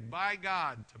 commanded by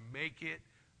God, to make it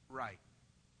right.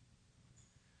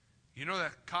 You know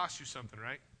that costs you something,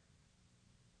 right?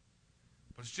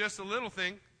 But it's just a little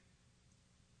thing.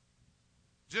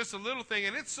 Just a little thing,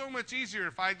 and it's so much easier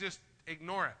if I just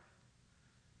ignore it.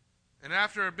 And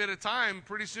after a bit of time,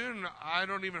 pretty soon, I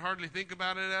don't even hardly think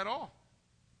about it at all.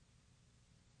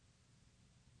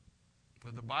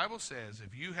 But the Bible says,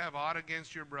 if you have aught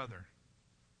against your brother,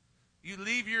 you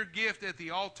leave your gift at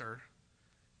the altar,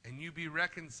 and you be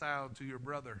reconciled to your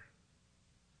brother.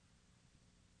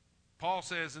 Paul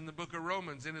says in the book of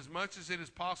Romans, inasmuch as it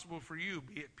is possible for you,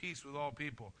 be at peace with all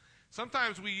people.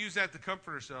 Sometimes we use that to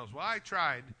comfort ourselves. Well, I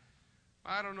tried.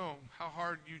 I don't know how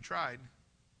hard you tried.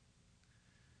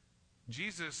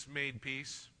 Jesus made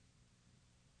peace.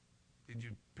 Did you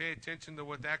pay attention to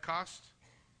what that cost?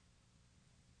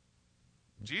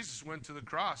 Jesus went to the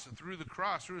cross, and through the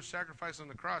cross, through his sacrifice on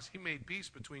the cross, he made peace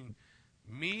between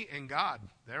me and God.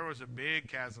 There was a big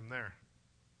chasm there.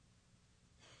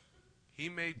 He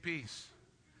made peace.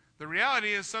 The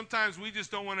reality is sometimes we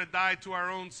just don't want to die to our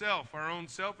own self, our own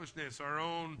selfishness, our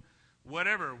own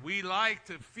whatever. We like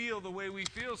to feel the way we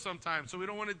feel sometimes, so we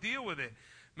don't want to deal with it.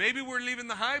 Maybe we're leaving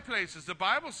the high places. The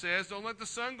Bible says, don't let the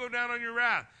sun go down on your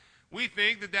wrath. We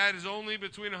think that that is only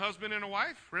between a husband and a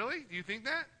wife. Really? Do you think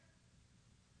that?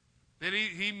 That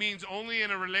he means only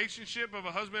in a relationship of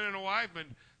a husband and a wife, but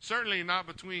certainly not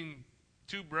between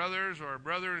two brothers or a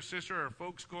brother and a sister or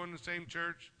folks going to the same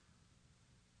church.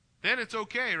 Then it's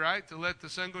okay, right, to let the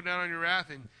sun go down on your wrath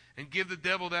and give the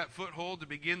devil that foothold to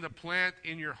begin to plant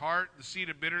in your heart the seed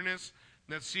of bitterness.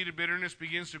 And that seed of bitterness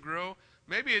begins to grow.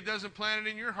 Maybe it doesn't plant it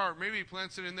in your heart. Maybe he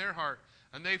plants it in their heart.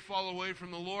 And they fall away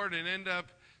from the Lord and end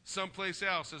up someplace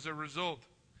else as a result.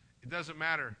 It doesn't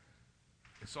matter.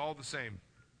 It's all the same.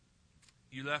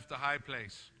 You left the high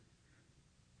place.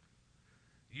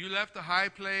 You left a high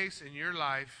place in your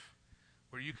life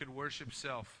where you could worship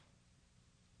self.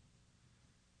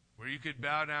 Where you could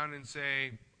bow down and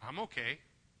say, I'm okay.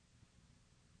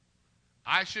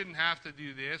 I shouldn't have to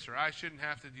do this or I shouldn't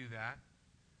have to do that.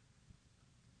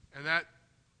 And that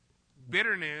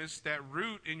bitterness, that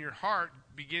root in your heart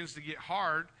begins to get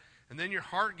hard. And then your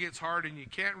heart gets hard and you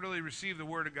can't really receive the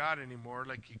Word of God anymore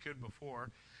like you could before.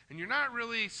 And you're not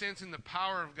really sensing the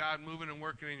power of God moving and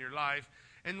working in your life.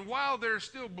 And while there's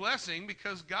still blessing,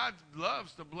 because God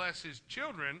loves to bless His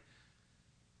children,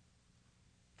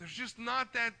 there's just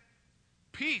not that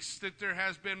peace that there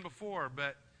has been before.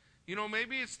 But,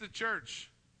 maybe it's the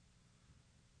church.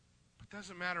 But it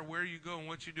doesn't matter where you go and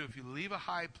what you do. If you leave a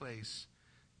high place,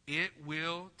 it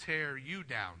will tear you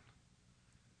down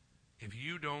if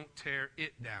you don't tear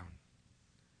it down.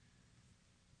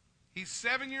 He's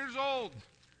 7 years old.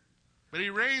 But he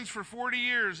reigns for 40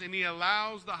 years, and he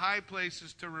allows the high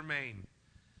places to remain.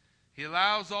 He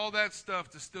allows all that stuff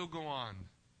to still go on.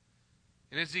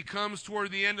 And as he comes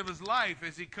toward the end of his life,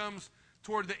 as he comes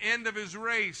toward the end of his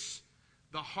race,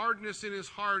 the hardness in his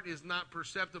heart is not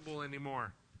perceptible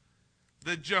anymore.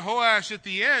 The Jehoash at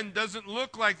the end doesn't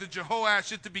look like the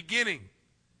Jehoash at the beginning.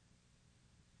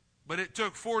 But it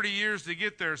took 40 years to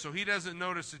get there, so he doesn't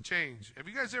notice a change. Have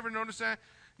you guys ever noticed that?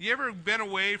 You ever been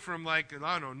away from,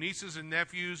 nieces and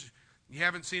nephews? You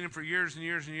haven't seen them for years and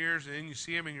years and years, and then you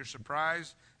see them and you're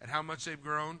surprised at how much they've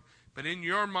grown. But in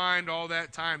your mind, all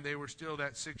that time, they were still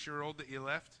that 6-year-old that you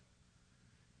left.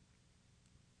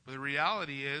 But the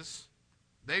reality is,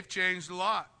 they've changed a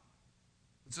lot.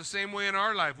 It's the same way in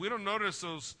our life. We don't notice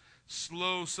those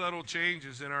slow, subtle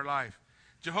changes in our life.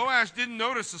 Jehoash didn't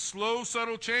notice a slow,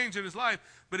 subtle change in his life,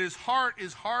 but his heart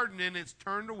is hardened and it's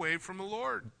turned away from the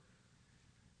Lord.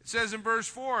 It says in verse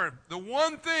 4, the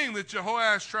one thing that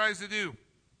Jehoash tries to do.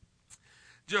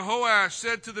 Jehoash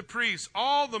said to the priests,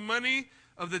 all the money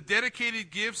of the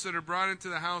dedicated gifts that are brought into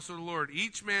the house of the Lord,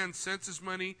 each man's census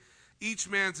money, each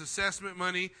man's assessment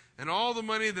money, and all the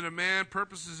money that a man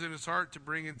purposes in his heart to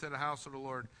bring into the house of the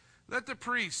Lord. Let the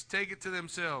priests take it to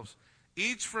themselves,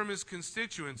 each from his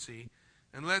constituency,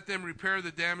 and let them repair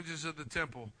the damages of the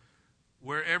temple,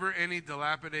 wherever any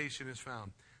dilapidation is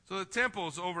found. So the temple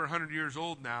is over 100 years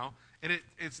old now, and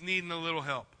it's needing a little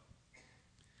help.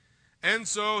 And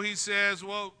so he says,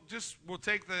 we'll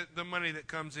take the money that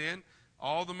comes in,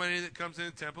 all the money that comes in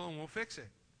the temple, and we'll fix it.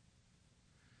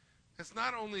 It's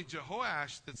not only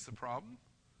Jehoash that's the problem.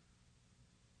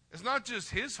 It's not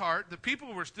just his heart. The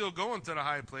people were still going to the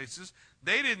high places.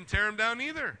 They didn't tear him down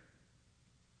either.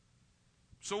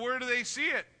 So where do they see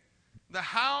it? The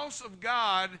house of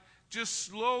God just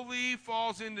slowly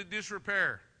falls into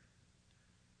disrepair.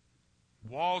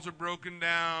 Walls are broken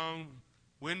down,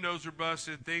 windows are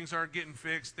busted, things aren't getting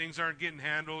fixed, things aren't getting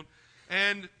handled.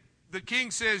 And the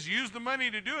king says, use the money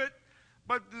to do it,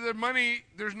 but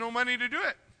there's no money to do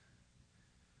it.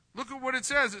 Look at what it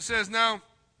says. It says, now,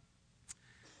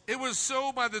 it was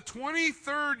so by the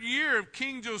 23rd year of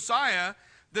King Josiah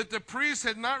that the priests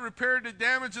had not repaired the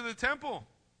damage of the temple.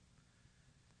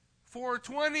 For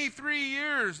 23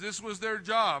 years, this was their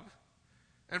job.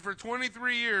 And for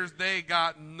 23 years, they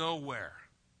got nowhere.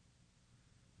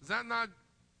 Does that not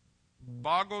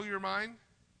boggle your mind?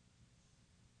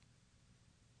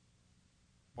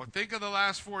 Well, think of the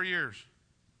last 4 years.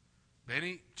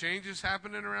 Any changes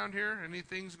happening around here? Any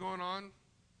things going on?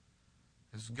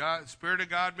 Has Spirit of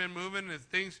God been moving?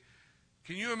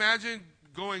 Can you imagine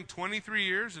going 23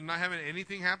 years and not having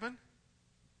anything happen?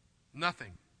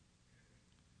 Nothing.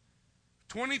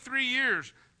 23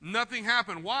 years, nothing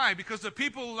happened. Why? Because the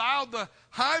people allowed the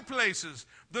high places.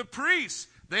 The priests,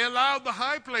 they allowed the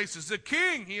high places. The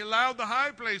king, he allowed the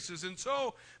high places. And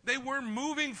so they weren't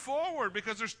moving forward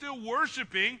because they're still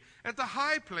worshiping at the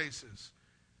high places.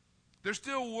 They're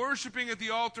still worshiping at the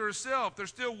altar itself. They're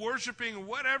still worshiping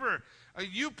whatever.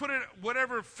 You put it,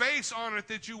 whatever face on it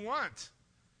that you want.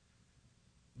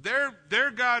 Their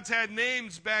gods had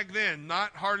names back then,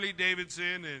 not Harley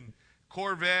Davidson and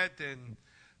Corvette and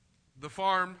the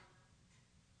farm.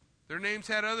 Their names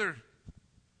had other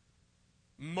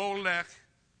Molech,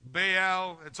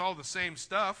 Baal. It's all the same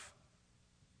stuff.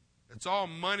 It's all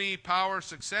money, power,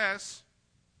 success.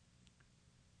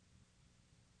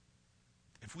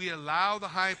 If we allow the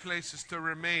high places to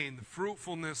remain, the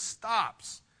fruitfulness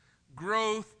stops.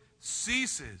 Growth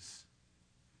ceases.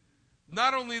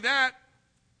 Not only that,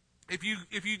 if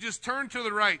you just turn to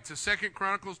the right to 2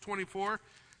 Chronicles 24,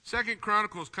 2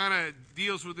 Chronicles kind of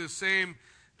deals with this same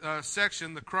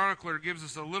section. The chronicler gives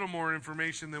us a little more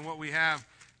information than what we have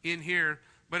in here.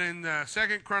 But in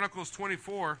 2 Chronicles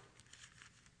 24,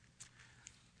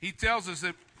 he tells us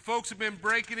that folks have been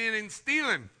breaking in and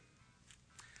stealing.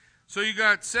 So you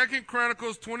got 2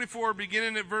 Chronicles 24,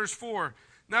 beginning at verse 4.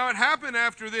 Now it happened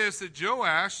after this that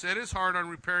Joash set his heart on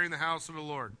repairing the house of the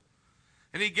Lord.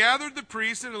 And he gathered the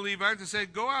priests and the Levites and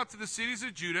said, Go out to the cities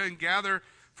of Judah and gather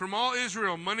from all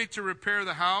Israel money to repair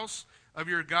the house of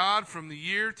your God from the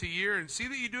year to year, and see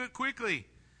that you do it quickly.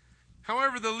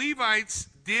 However, the Levites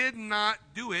did not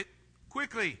do it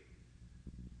quickly.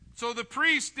 So the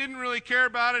priests didn't really care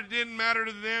about it. It didn't matter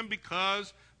to them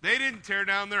because they didn't tear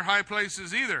down their high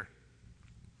places either.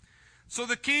 So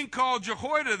the king called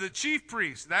Jehoiada, the chief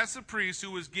priest, that's the priest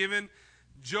who was given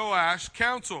Joash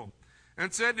counsel,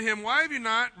 and said to him, Why have you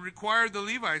not required the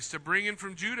Levites to bring in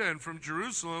from Judah and from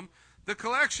Jerusalem the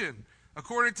collection,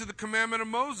 according to the commandment of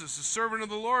Moses, the servant of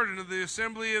the Lord, and of the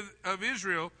assembly of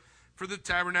Israel, for the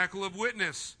tabernacle of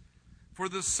witness? For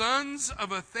the sons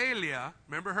of Athaliah,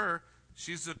 remember her,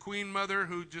 she's the queen mother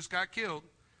who just got killed.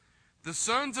 The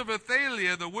sons of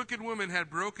Athaliah, the wicked woman, had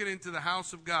broken into the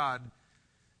house of God,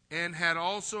 and had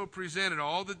also presented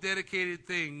all the dedicated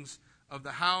things of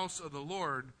the house of the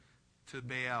Lord to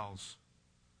Baals.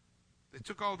 They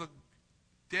took all the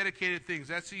dedicated things.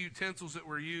 That's the utensils that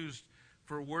were used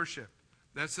for worship.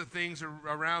 That's the things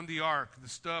around the ark, the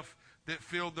stuff that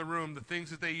filled the room, the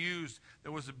things that they used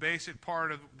that was a basic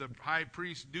part of the high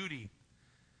priest's duty.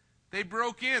 They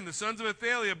broke in. The sons of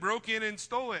Athaliah broke in and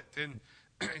stole it and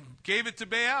gave it to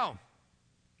Baal.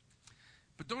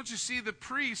 But don't you see, the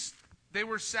priests, they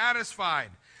were satisfied.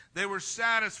 They were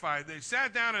satisfied. They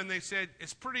sat down and they said,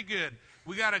 it's pretty good.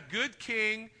 We got a good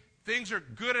king. Things are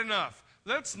good enough.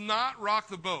 Let's not rock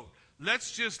the boat.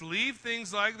 Let's just leave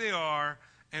things like they are,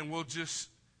 and we'll just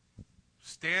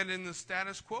stand in the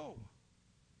status quo.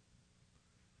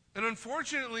 And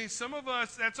unfortunately, some of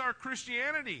us, that's our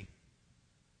Christianity.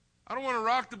 I don't want to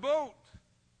rock the boat.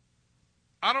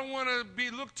 I don't want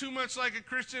to look too much like a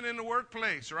Christian in the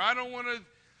workplace, or I don't want to.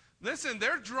 Listen,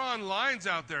 they're drawing lines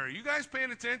out there. Are you guys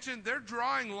paying attention? They're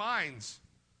drawing lines.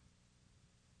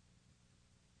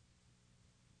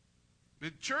 The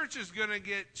church is going to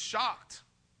get shocked.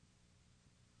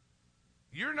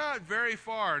 You're not very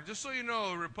far. Just so you know,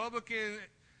 the Republican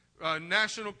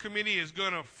National Committee is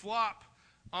going to flop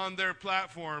on their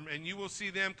platform, and you will see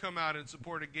them come out and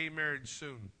support a gay marriage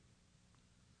soon.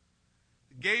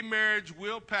 Gay marriage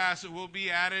will pass. It will be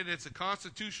added. It's a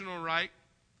constitutional right.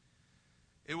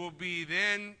 It will be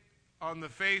then on the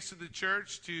face of the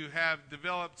church to have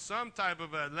developed some type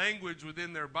of a language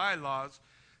within their bylaws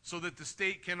so that the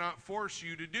state cannot force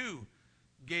you to do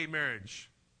gay marriage.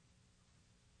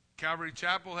 Calvary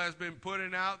Chapel has been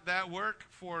putting out that work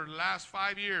for the last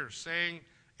 5 years, saying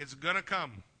it's going to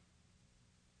come.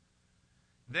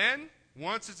 Then,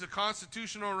 once it's a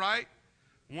constitutional right,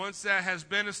 once that has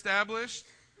been established,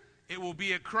 it will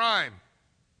be a crime.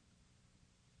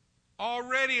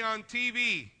 Already on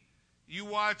TV,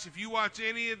 if you watch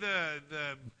any of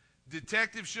the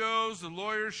detective shows, the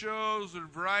lawyer shows, a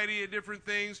variety of different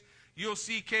things, you'll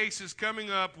see cases coming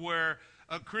up where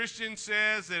a Christian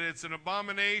says that it's an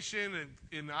abomination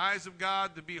in the eyes of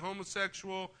God to be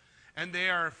homosexual, and they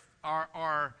are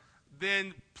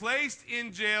then placed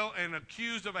in jail and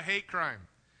accused of a hate crime.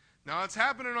 Now, it's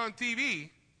happening on TV.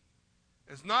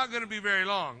 It's not going to be very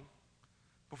long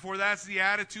before that's the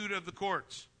attitude of the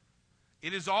courts.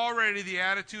 It is already the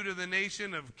attitude of the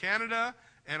nation of Canada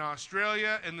and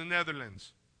Australia and the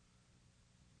Netherlands.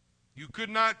 You could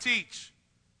not teach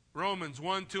Romans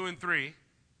 1, 2, and 3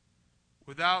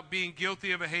 without being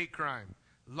guilty of a hate crime.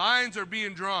 Lines are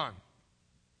being drawn.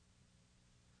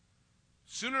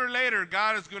 Sooner or later,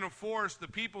 God is going to force the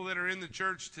people that are in the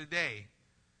church today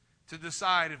to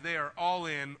decide if they are all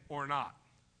in or not.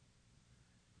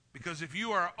 Because if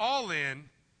you are all in,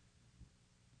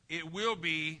 it will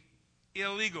be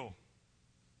illegal.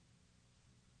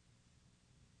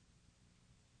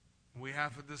 We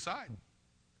have to decide.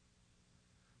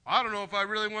 I don't know if I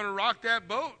really want to rock that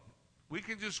boat. We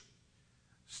can just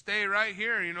stay right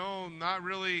here, not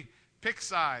really pick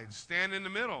sides, stand in the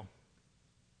middle.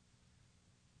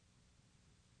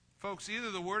 Folks, either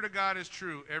the Word of God is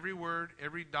true, every word,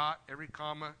 every dot, every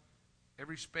comma,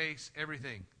 every space,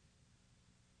 everything.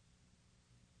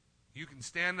 You can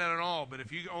stand on it all, but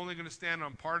if you're only going to stand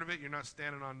on part of it, you're not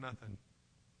standing on nothing.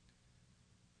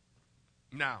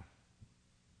 Now,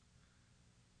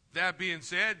 that being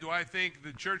said, do I think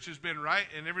the church has been right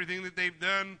in everything that they've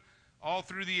done all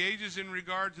through the ages in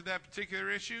regard to that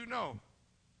particular issue? No.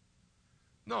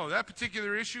 No, that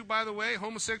particular issue, by the way,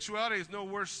 homosexuality is no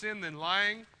worse sin than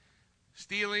lying,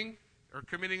 stealing, or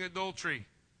committing adultery.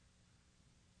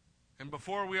 And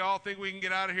before we all think we can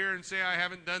get out of here and say, I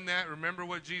haven't done that, remember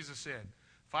what Jesus said.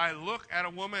 If I look at a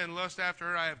woman and lust after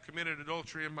her, I have committed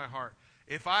adultery in my heart.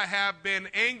 If I have been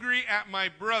angry at my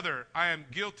brother, I am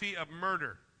guilty of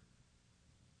murder.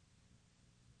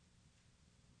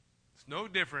 It's no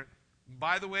different.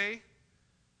 By the way,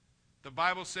 the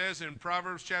Bible says in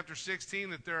Proverbs chapter 16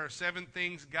 that there are 7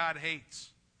 things God hates.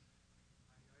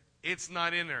 It's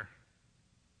not in there.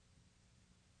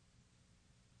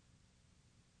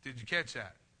 Did you catch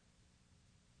that?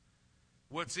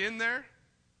 What's in there?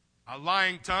 A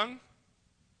lying tongue,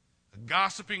 a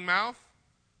gossiping mouth,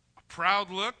 a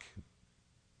proud look.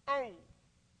 Oh,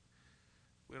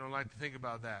 we don't like to think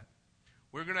about that.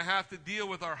 We're going to have to deal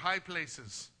with our high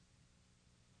places.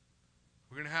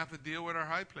 We're going to have to deal with our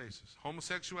high places.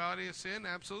 Homosexuality is sin?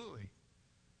 Absolutely.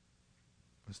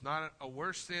 It's not a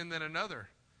worse sin than another.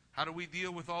 How do we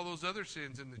deal with all those other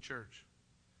sins in the church?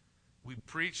 We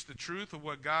preach the truth of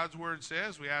what God's Word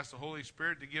says. We ask the Holy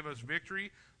Spirit to give us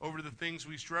victory over the things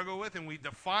we struggle with, and we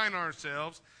define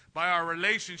ourselves by our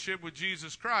relationship with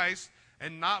Jesus Christ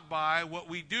and not by what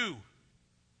we do.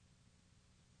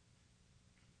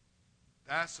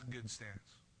 That's a good stance.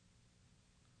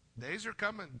 Days are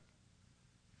coming.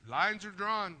 Lines are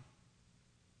drawn.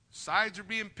 Sides are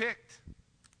being picked.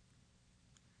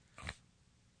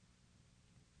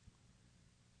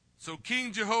 So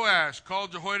King Jehoash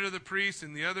called Jehoiada the priest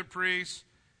and the other priests,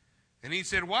 and he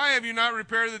said, why have you not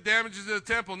repaired the damages of the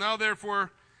temple? Now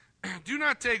therefore, do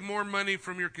not take more money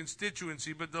from your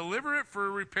constituency, but deliver it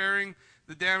for repairing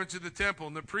the damage of the temple.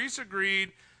 And the priests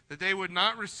agreed that they would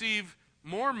not receive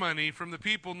more money from the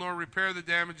people nor repair the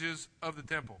damages of the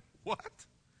temple. What?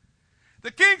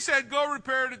 The king said, go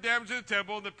repair the damage of the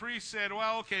temple. And the priest said,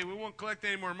 well, okay, we won't collect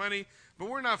any more money, but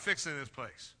we're not fixing this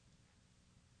place.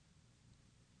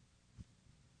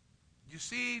 You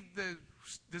see,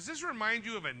 does this remind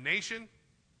you of a nation?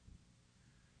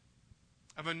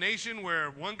 Of a nation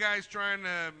where one guy's trying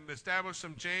to establish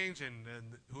some change and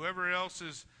whoever else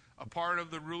is a part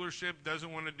of the rulership doesn't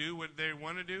want to do what they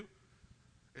want to do?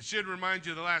 It should remind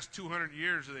you of the last 200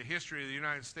 years of the history of the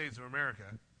United States of America.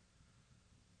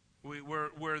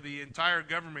 Where the entire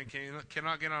government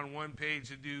cannot get on one page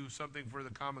to do something for the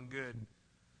common good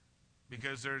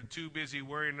because they're too busy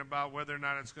worrying about whether or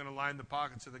not it's going to line the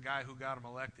pockets of the guy who got them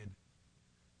elected.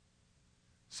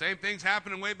 Same thing's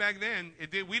happening way back then.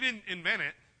 We didn't invent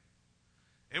it.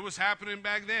 It was happening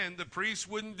back then. The priests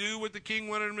wouldn't do what the king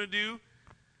wanted them to do.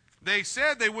 They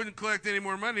said they wouldn't collect any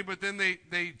more money, but then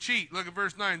they cheat. Look at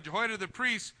verse 9. Jehoiada the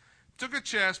priest took a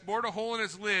chest, bored a hole in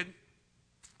its lid,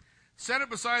 set it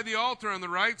beside the altar on the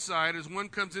right side as one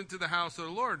comes into the house of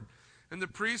the Lord. And the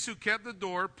priests who kept the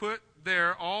door put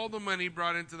there all the money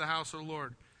brought into the house of the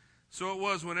Lord. So it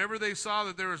was whenever they saw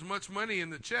that there was much money in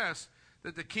the chest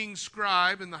that the king's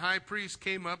scribe and the high priest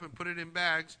came up and put it in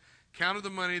bags, counted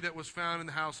the money that was found in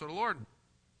the house of the Lord.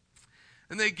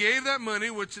 And they gave that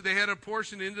money which they had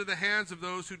apportioned into the hands of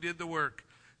those who did the work,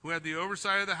 who had the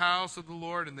oversight of the house of the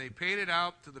Lord, and they paid it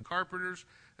out to the carpenters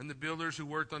and the builders who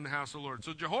worked on the house of the Lord.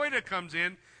 So Jehoiada comes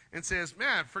in and says,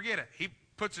 man, forget it. He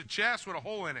puts a chest with a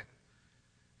hole in it.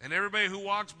 And everybody who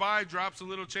walks by drops a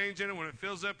little change in it. When it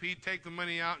fills up, he'd take the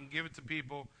money out and give it to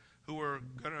people who were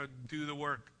going to do the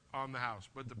work on the house.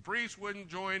 But the priests wouldn't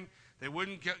join. They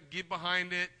wouldn't get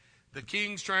behind it. The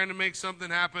king's trying to make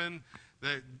something happen.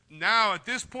 Now, at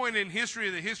this point in history,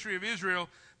 the history of Israel,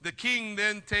 the king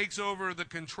then takes over the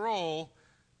control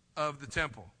of the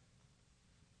temple.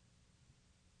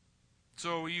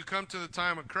 So you come to the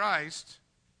time of Christ,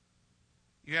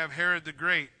 you have Herod the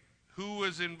Great. Who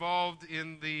was involved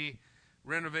in the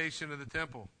renovation of the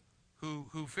temple?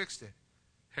 Who fixed it?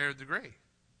 Herod the Great.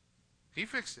 He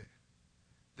fixed it.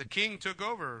 The king took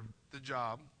over the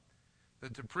job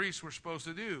that the priests were supposed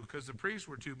to do because the priests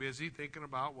were too busy thinking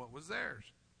about what was theirs.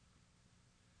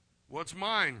 What's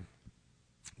mine?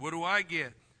 What do I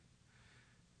get?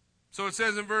 So it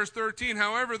says in verse 13,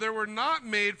 however, there were not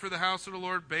made for the house of the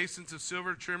Lord basins of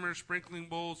silver, trimmers, sprinkling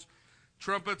bowls,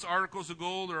 trumpets, articles of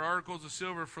gold, or articles of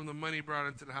silver from the money brought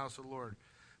into the house of the Lord.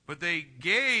 But they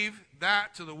gave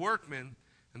that to the workmen,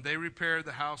 and they repaired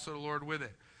the house of the Lord with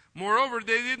it. Moreover,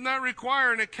 they did not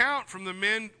require an account from the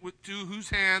men to whose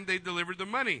hand they delivered the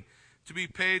money to be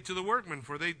paid to the workmen,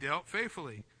 for they dealt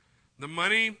faithfully. The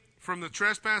money from the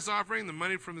trespass offering, the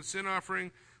money from the sin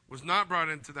offering, was not brought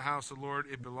into the house of the Lord.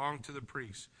 It belonged to the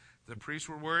priests. The priests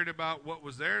were worried about what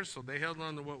was theirs, so they held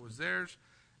on to what was theirs,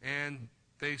 and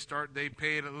they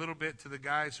paid a little bit to the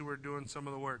guys who were doing some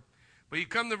of the work. But you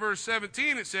come to verse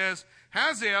 17, it says,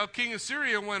 Hazael, king of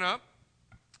Syria, went up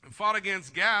and fought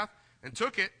against Gath and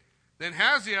took it. Then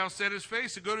Hazael set his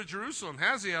face to go to Jerusalem.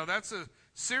 Hazael, that's a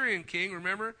Syrian king,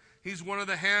 remember? He's one of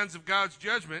the hands of God's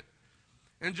judgment.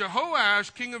 And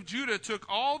Jehoash, king of Judah, took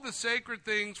all the sacred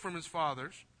things from his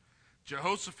fathers,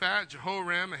 Jehoshaphat,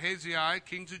 Jehoram, Ahaziah,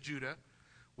 kings of Judah,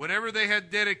 whatever they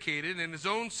had dedicated, and his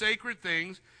own sacred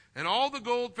things, and all the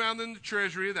gold found in the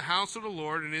treasury of the house of the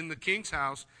Lord and in the king's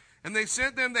house. And they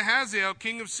sent them to Hazael,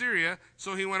 king of Syria,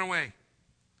 so he went away.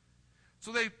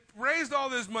 So they raised all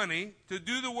this money to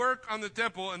do the work on the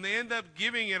temple, and they end up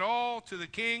giving it all to the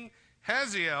king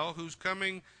Hazael, who's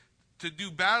coming to do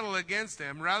battle against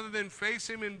them. Rather than face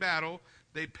him in battle,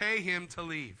 they pay him to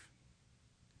leave.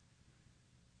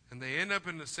 And they end up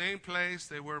in the same place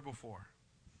they were before.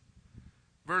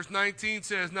 Verse 19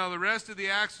 says, Now the rest of the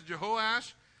acts of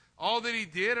Jehoash, all that he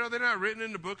did, are they not written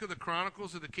in the book of the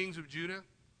Chronicles of the kings of Judah?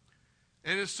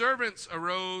 And his servants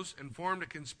arose and formed a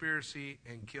conspiracy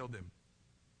and killed him.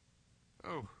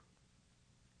 Oh,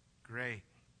 great.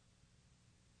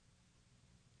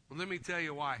 Well, let me tell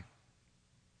you why.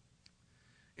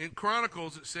 In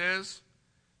Chronicles, it says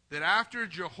that after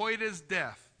Jehoiada's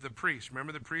death, the priest,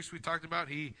 remember the priest we talked about?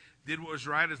 He did what was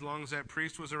right as long as that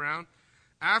priest was around.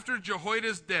 After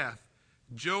Jehoiada's death,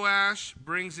 Joash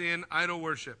brings in idol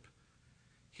worship.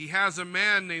 He has a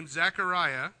man named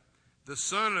Zechariah, the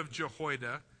son of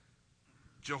Jehoiada,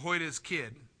 Jehoiada's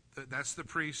kid. That's the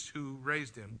priest who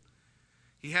raised him.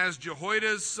 He has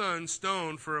Jehoiada's son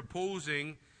stoned for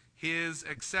opposing his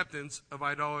acceptance of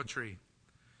idolatry.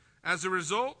 As a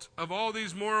result of all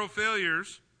these moral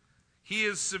failures, he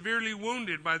is severely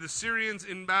wounded by the Syrians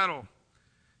in battle.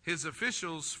 His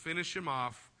officials finish him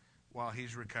off while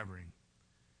he's recovering.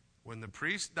 When the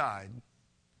priest died,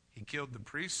 he killed the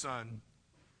priest's son,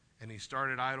 and he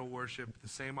started idol worship, the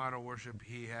same idol worship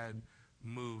he had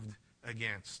moved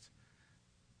against.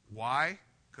 Why?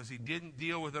 Because he didn't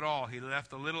deal with it all. He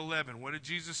left a little leaven. What did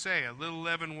Jesus say? A little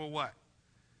leaven will what?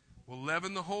 Will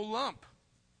leaven the whole lump.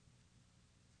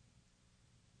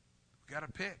 We've got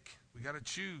to pick. We've got to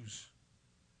choose.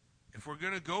 If we're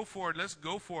going to go for it, let's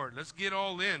go for it. Let's get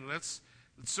all in. Let's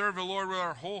serve the Lord with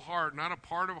our whole heart, not a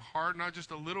part of a heart, not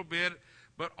just a little bit,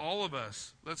 but all of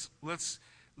us.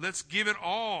 Let's give it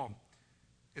all.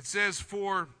 It says,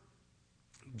 for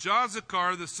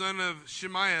Jozachar, the son of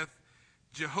Shemaiah,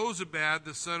 Jehozabad,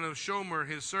 the son of Shomer,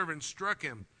 his servant, struck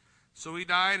him. So he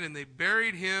died, and they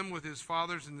buried him with his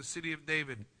fathers in the city of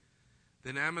David.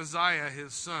 Then Amaziah,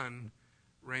 his son,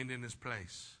 reigned in his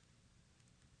place.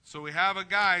 So we have a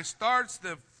guy, starts,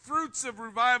 the fruits of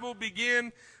revival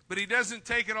begin, but he doesn't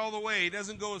take it all the way. He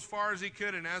doesn't go as far as he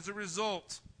could, and as a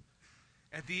result,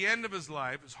 at the end of his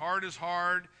life, his heart is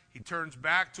hard. He turns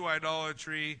back to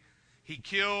idolatry. He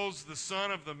kills the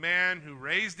son of the man who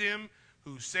raised him,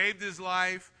 who saved his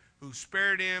life, who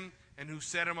spared him, and who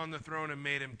set him on the throne and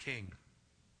made him king.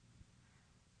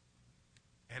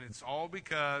 And it's all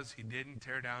because he didn't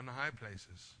tear down the high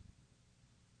places.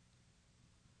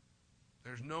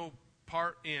 There's no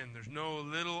part in. There's no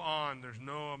little on. There's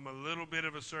no, I'm a little bit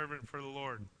of a servant for the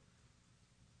Lord.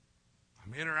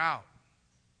 I'm in or out.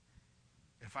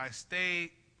 If I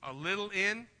stay a little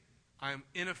in, I'm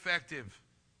ineffective.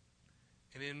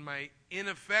 And in my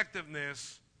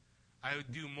ineffectiveness, I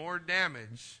do more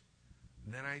damage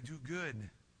than I do good.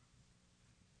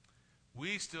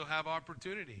 We still have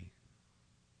opportunity.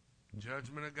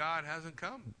 Judgment of God hasn't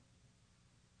come.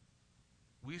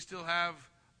 We still have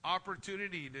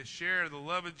opportunity to share the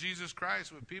love of Jesus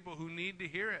Christ with people who need to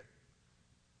hear it.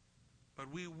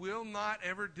 But we will not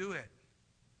ever do it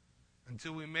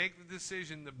until we make the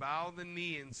decision to bow the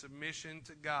knee in submission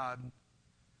to God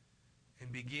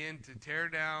and begin to tear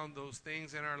down those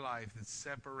things in our life that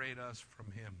separate us from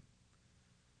Him.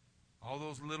 All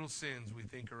those little sins we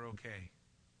think are okay.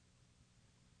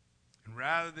 And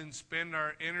rather than spend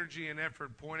our energy and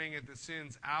effort pointing at the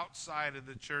sins outside of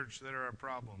the church that are a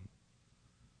problem,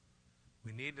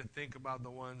 we need to think about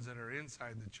the ones that are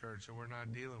inside the church that we're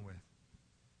not dealing with.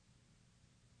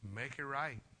 Make it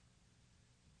right.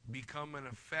 Become an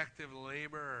effective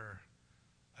laborer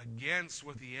against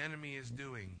what the enemy is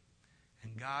doing.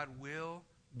 And God will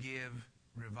give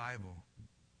revival.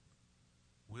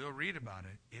 We'll read about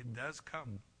it. It does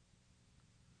come.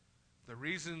 The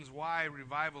reasons why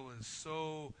revival is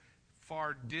so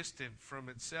far distant from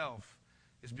itself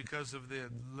is because of the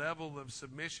level of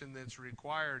submission that's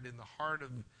required in the heart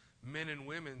of men and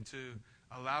women to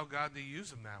allow God to use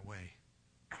them that way.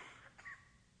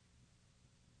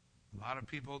 A lot of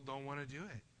people don't want to do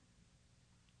it.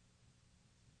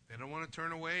 They don't want to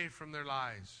turn away from their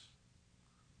lies.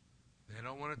 They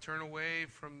don't want to turn away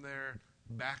from their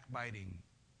backbiting,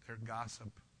 their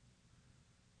gossip.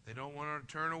 They don't want to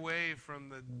turn away from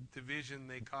the division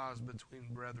they cause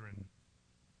between brethren.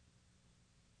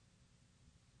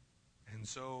 And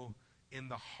so, in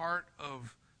the heart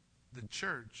of the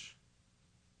church,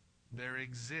 there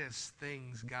exists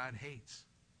things God hates.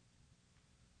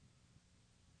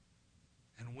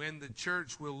 And when the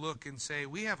church will look and say,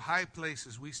 we have high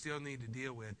places we still need to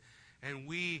deal with, and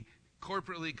we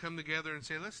corporately come together and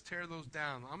say, let's tear those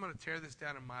down. I'm going to tear this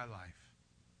down in my life.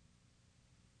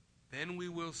 Then we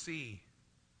will see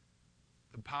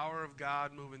the power of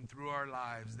God moving through our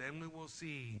lives. Then we will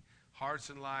see hearts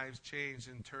and lives change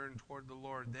and turn toward the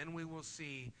Lord. Then we will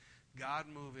see God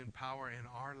move in power in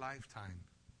our lifetime.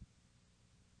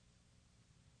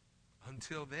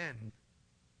 Until then,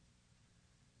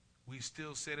 we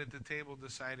still sit at the table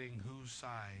deciding whose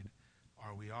side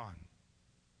are we on.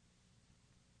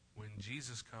 When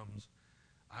Jesus comes,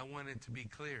 I want it to be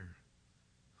clear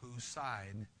whose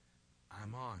side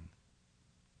I'm on.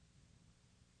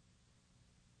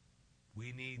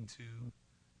 We need to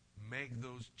make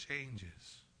those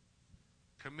changes.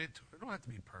 Commit to it. I don't have to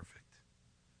be perfect.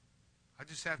 I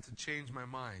just have to change my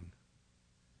mind.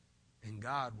 And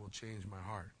God will change my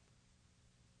heart.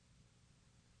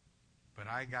 But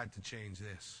I got to change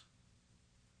this.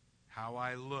 How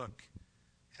I look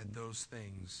at those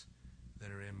things that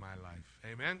are in my life.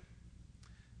 Amen?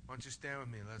 Why don't you stand with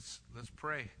me? Let's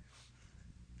pray.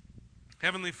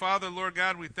 Heavenly Father, Lord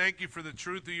God, we thank you for the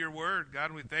truth of your word.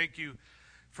 God, we thank you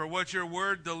for what your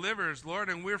word delivers, Lord.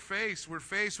 And we're faced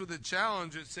with a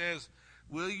challenge that says,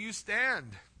 will you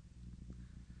stand?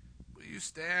 Will you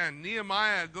stand?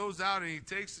 Nehemiah goes out and he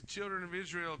takes the children of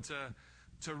Israel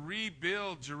to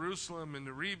rebuild Jerusalem and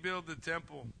to rebuild the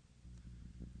temple.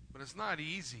 But it's not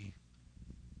easy.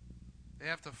 They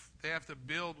have to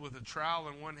build with a trowel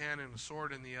in one hand and a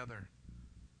sword in the other.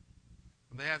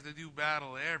 They have to do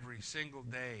battle every single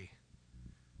day.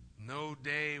 No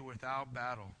day without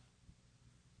battle.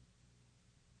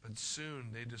 But soon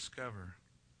they discover,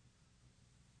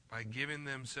 by giving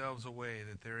themselves away,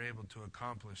 that they're able to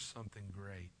accomplish something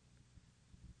great.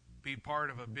 Be part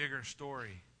of a bigger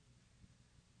story.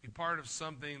 Be part of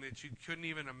something that you couldn't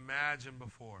even imagine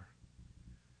before.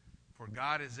 For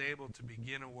God is able to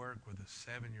begin a work with a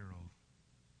 7-year-old.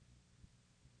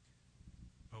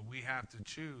 But we have to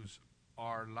choose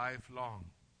our life long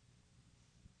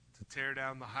to tear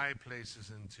down the high places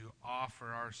and to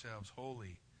offer ourselves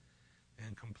wholly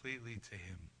and completely to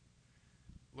him.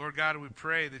 Lord God, we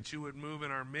pray that you would move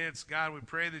in our midst. God, we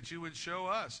pray that you would show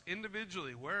us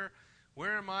individually where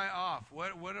am I off?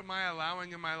 What am I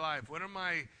allowing in my life? What am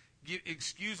I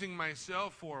excusing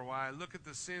myself for while I look at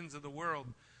the sins of the world?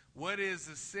 What is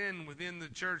the sin within the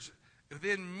church,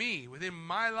 within me, within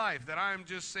my life, that I'm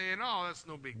just saying, oh, that's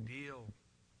no big deal?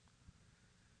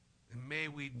 And may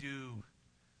we do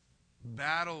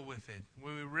battle with it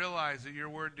when we realize that your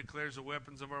word declares the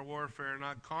weapons of our warfare are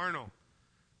not carnal,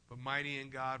 but mighty in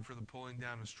God for the pulling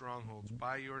down of strongholds.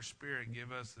 By your Spirit,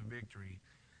 give us the victory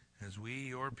as we,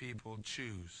 your people,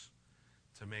 choose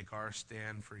to make our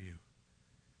stand for you.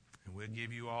 And we'll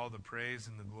give you all the praise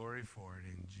and the glory for it.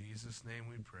 In Jesus' name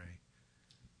we pray.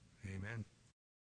 Amen.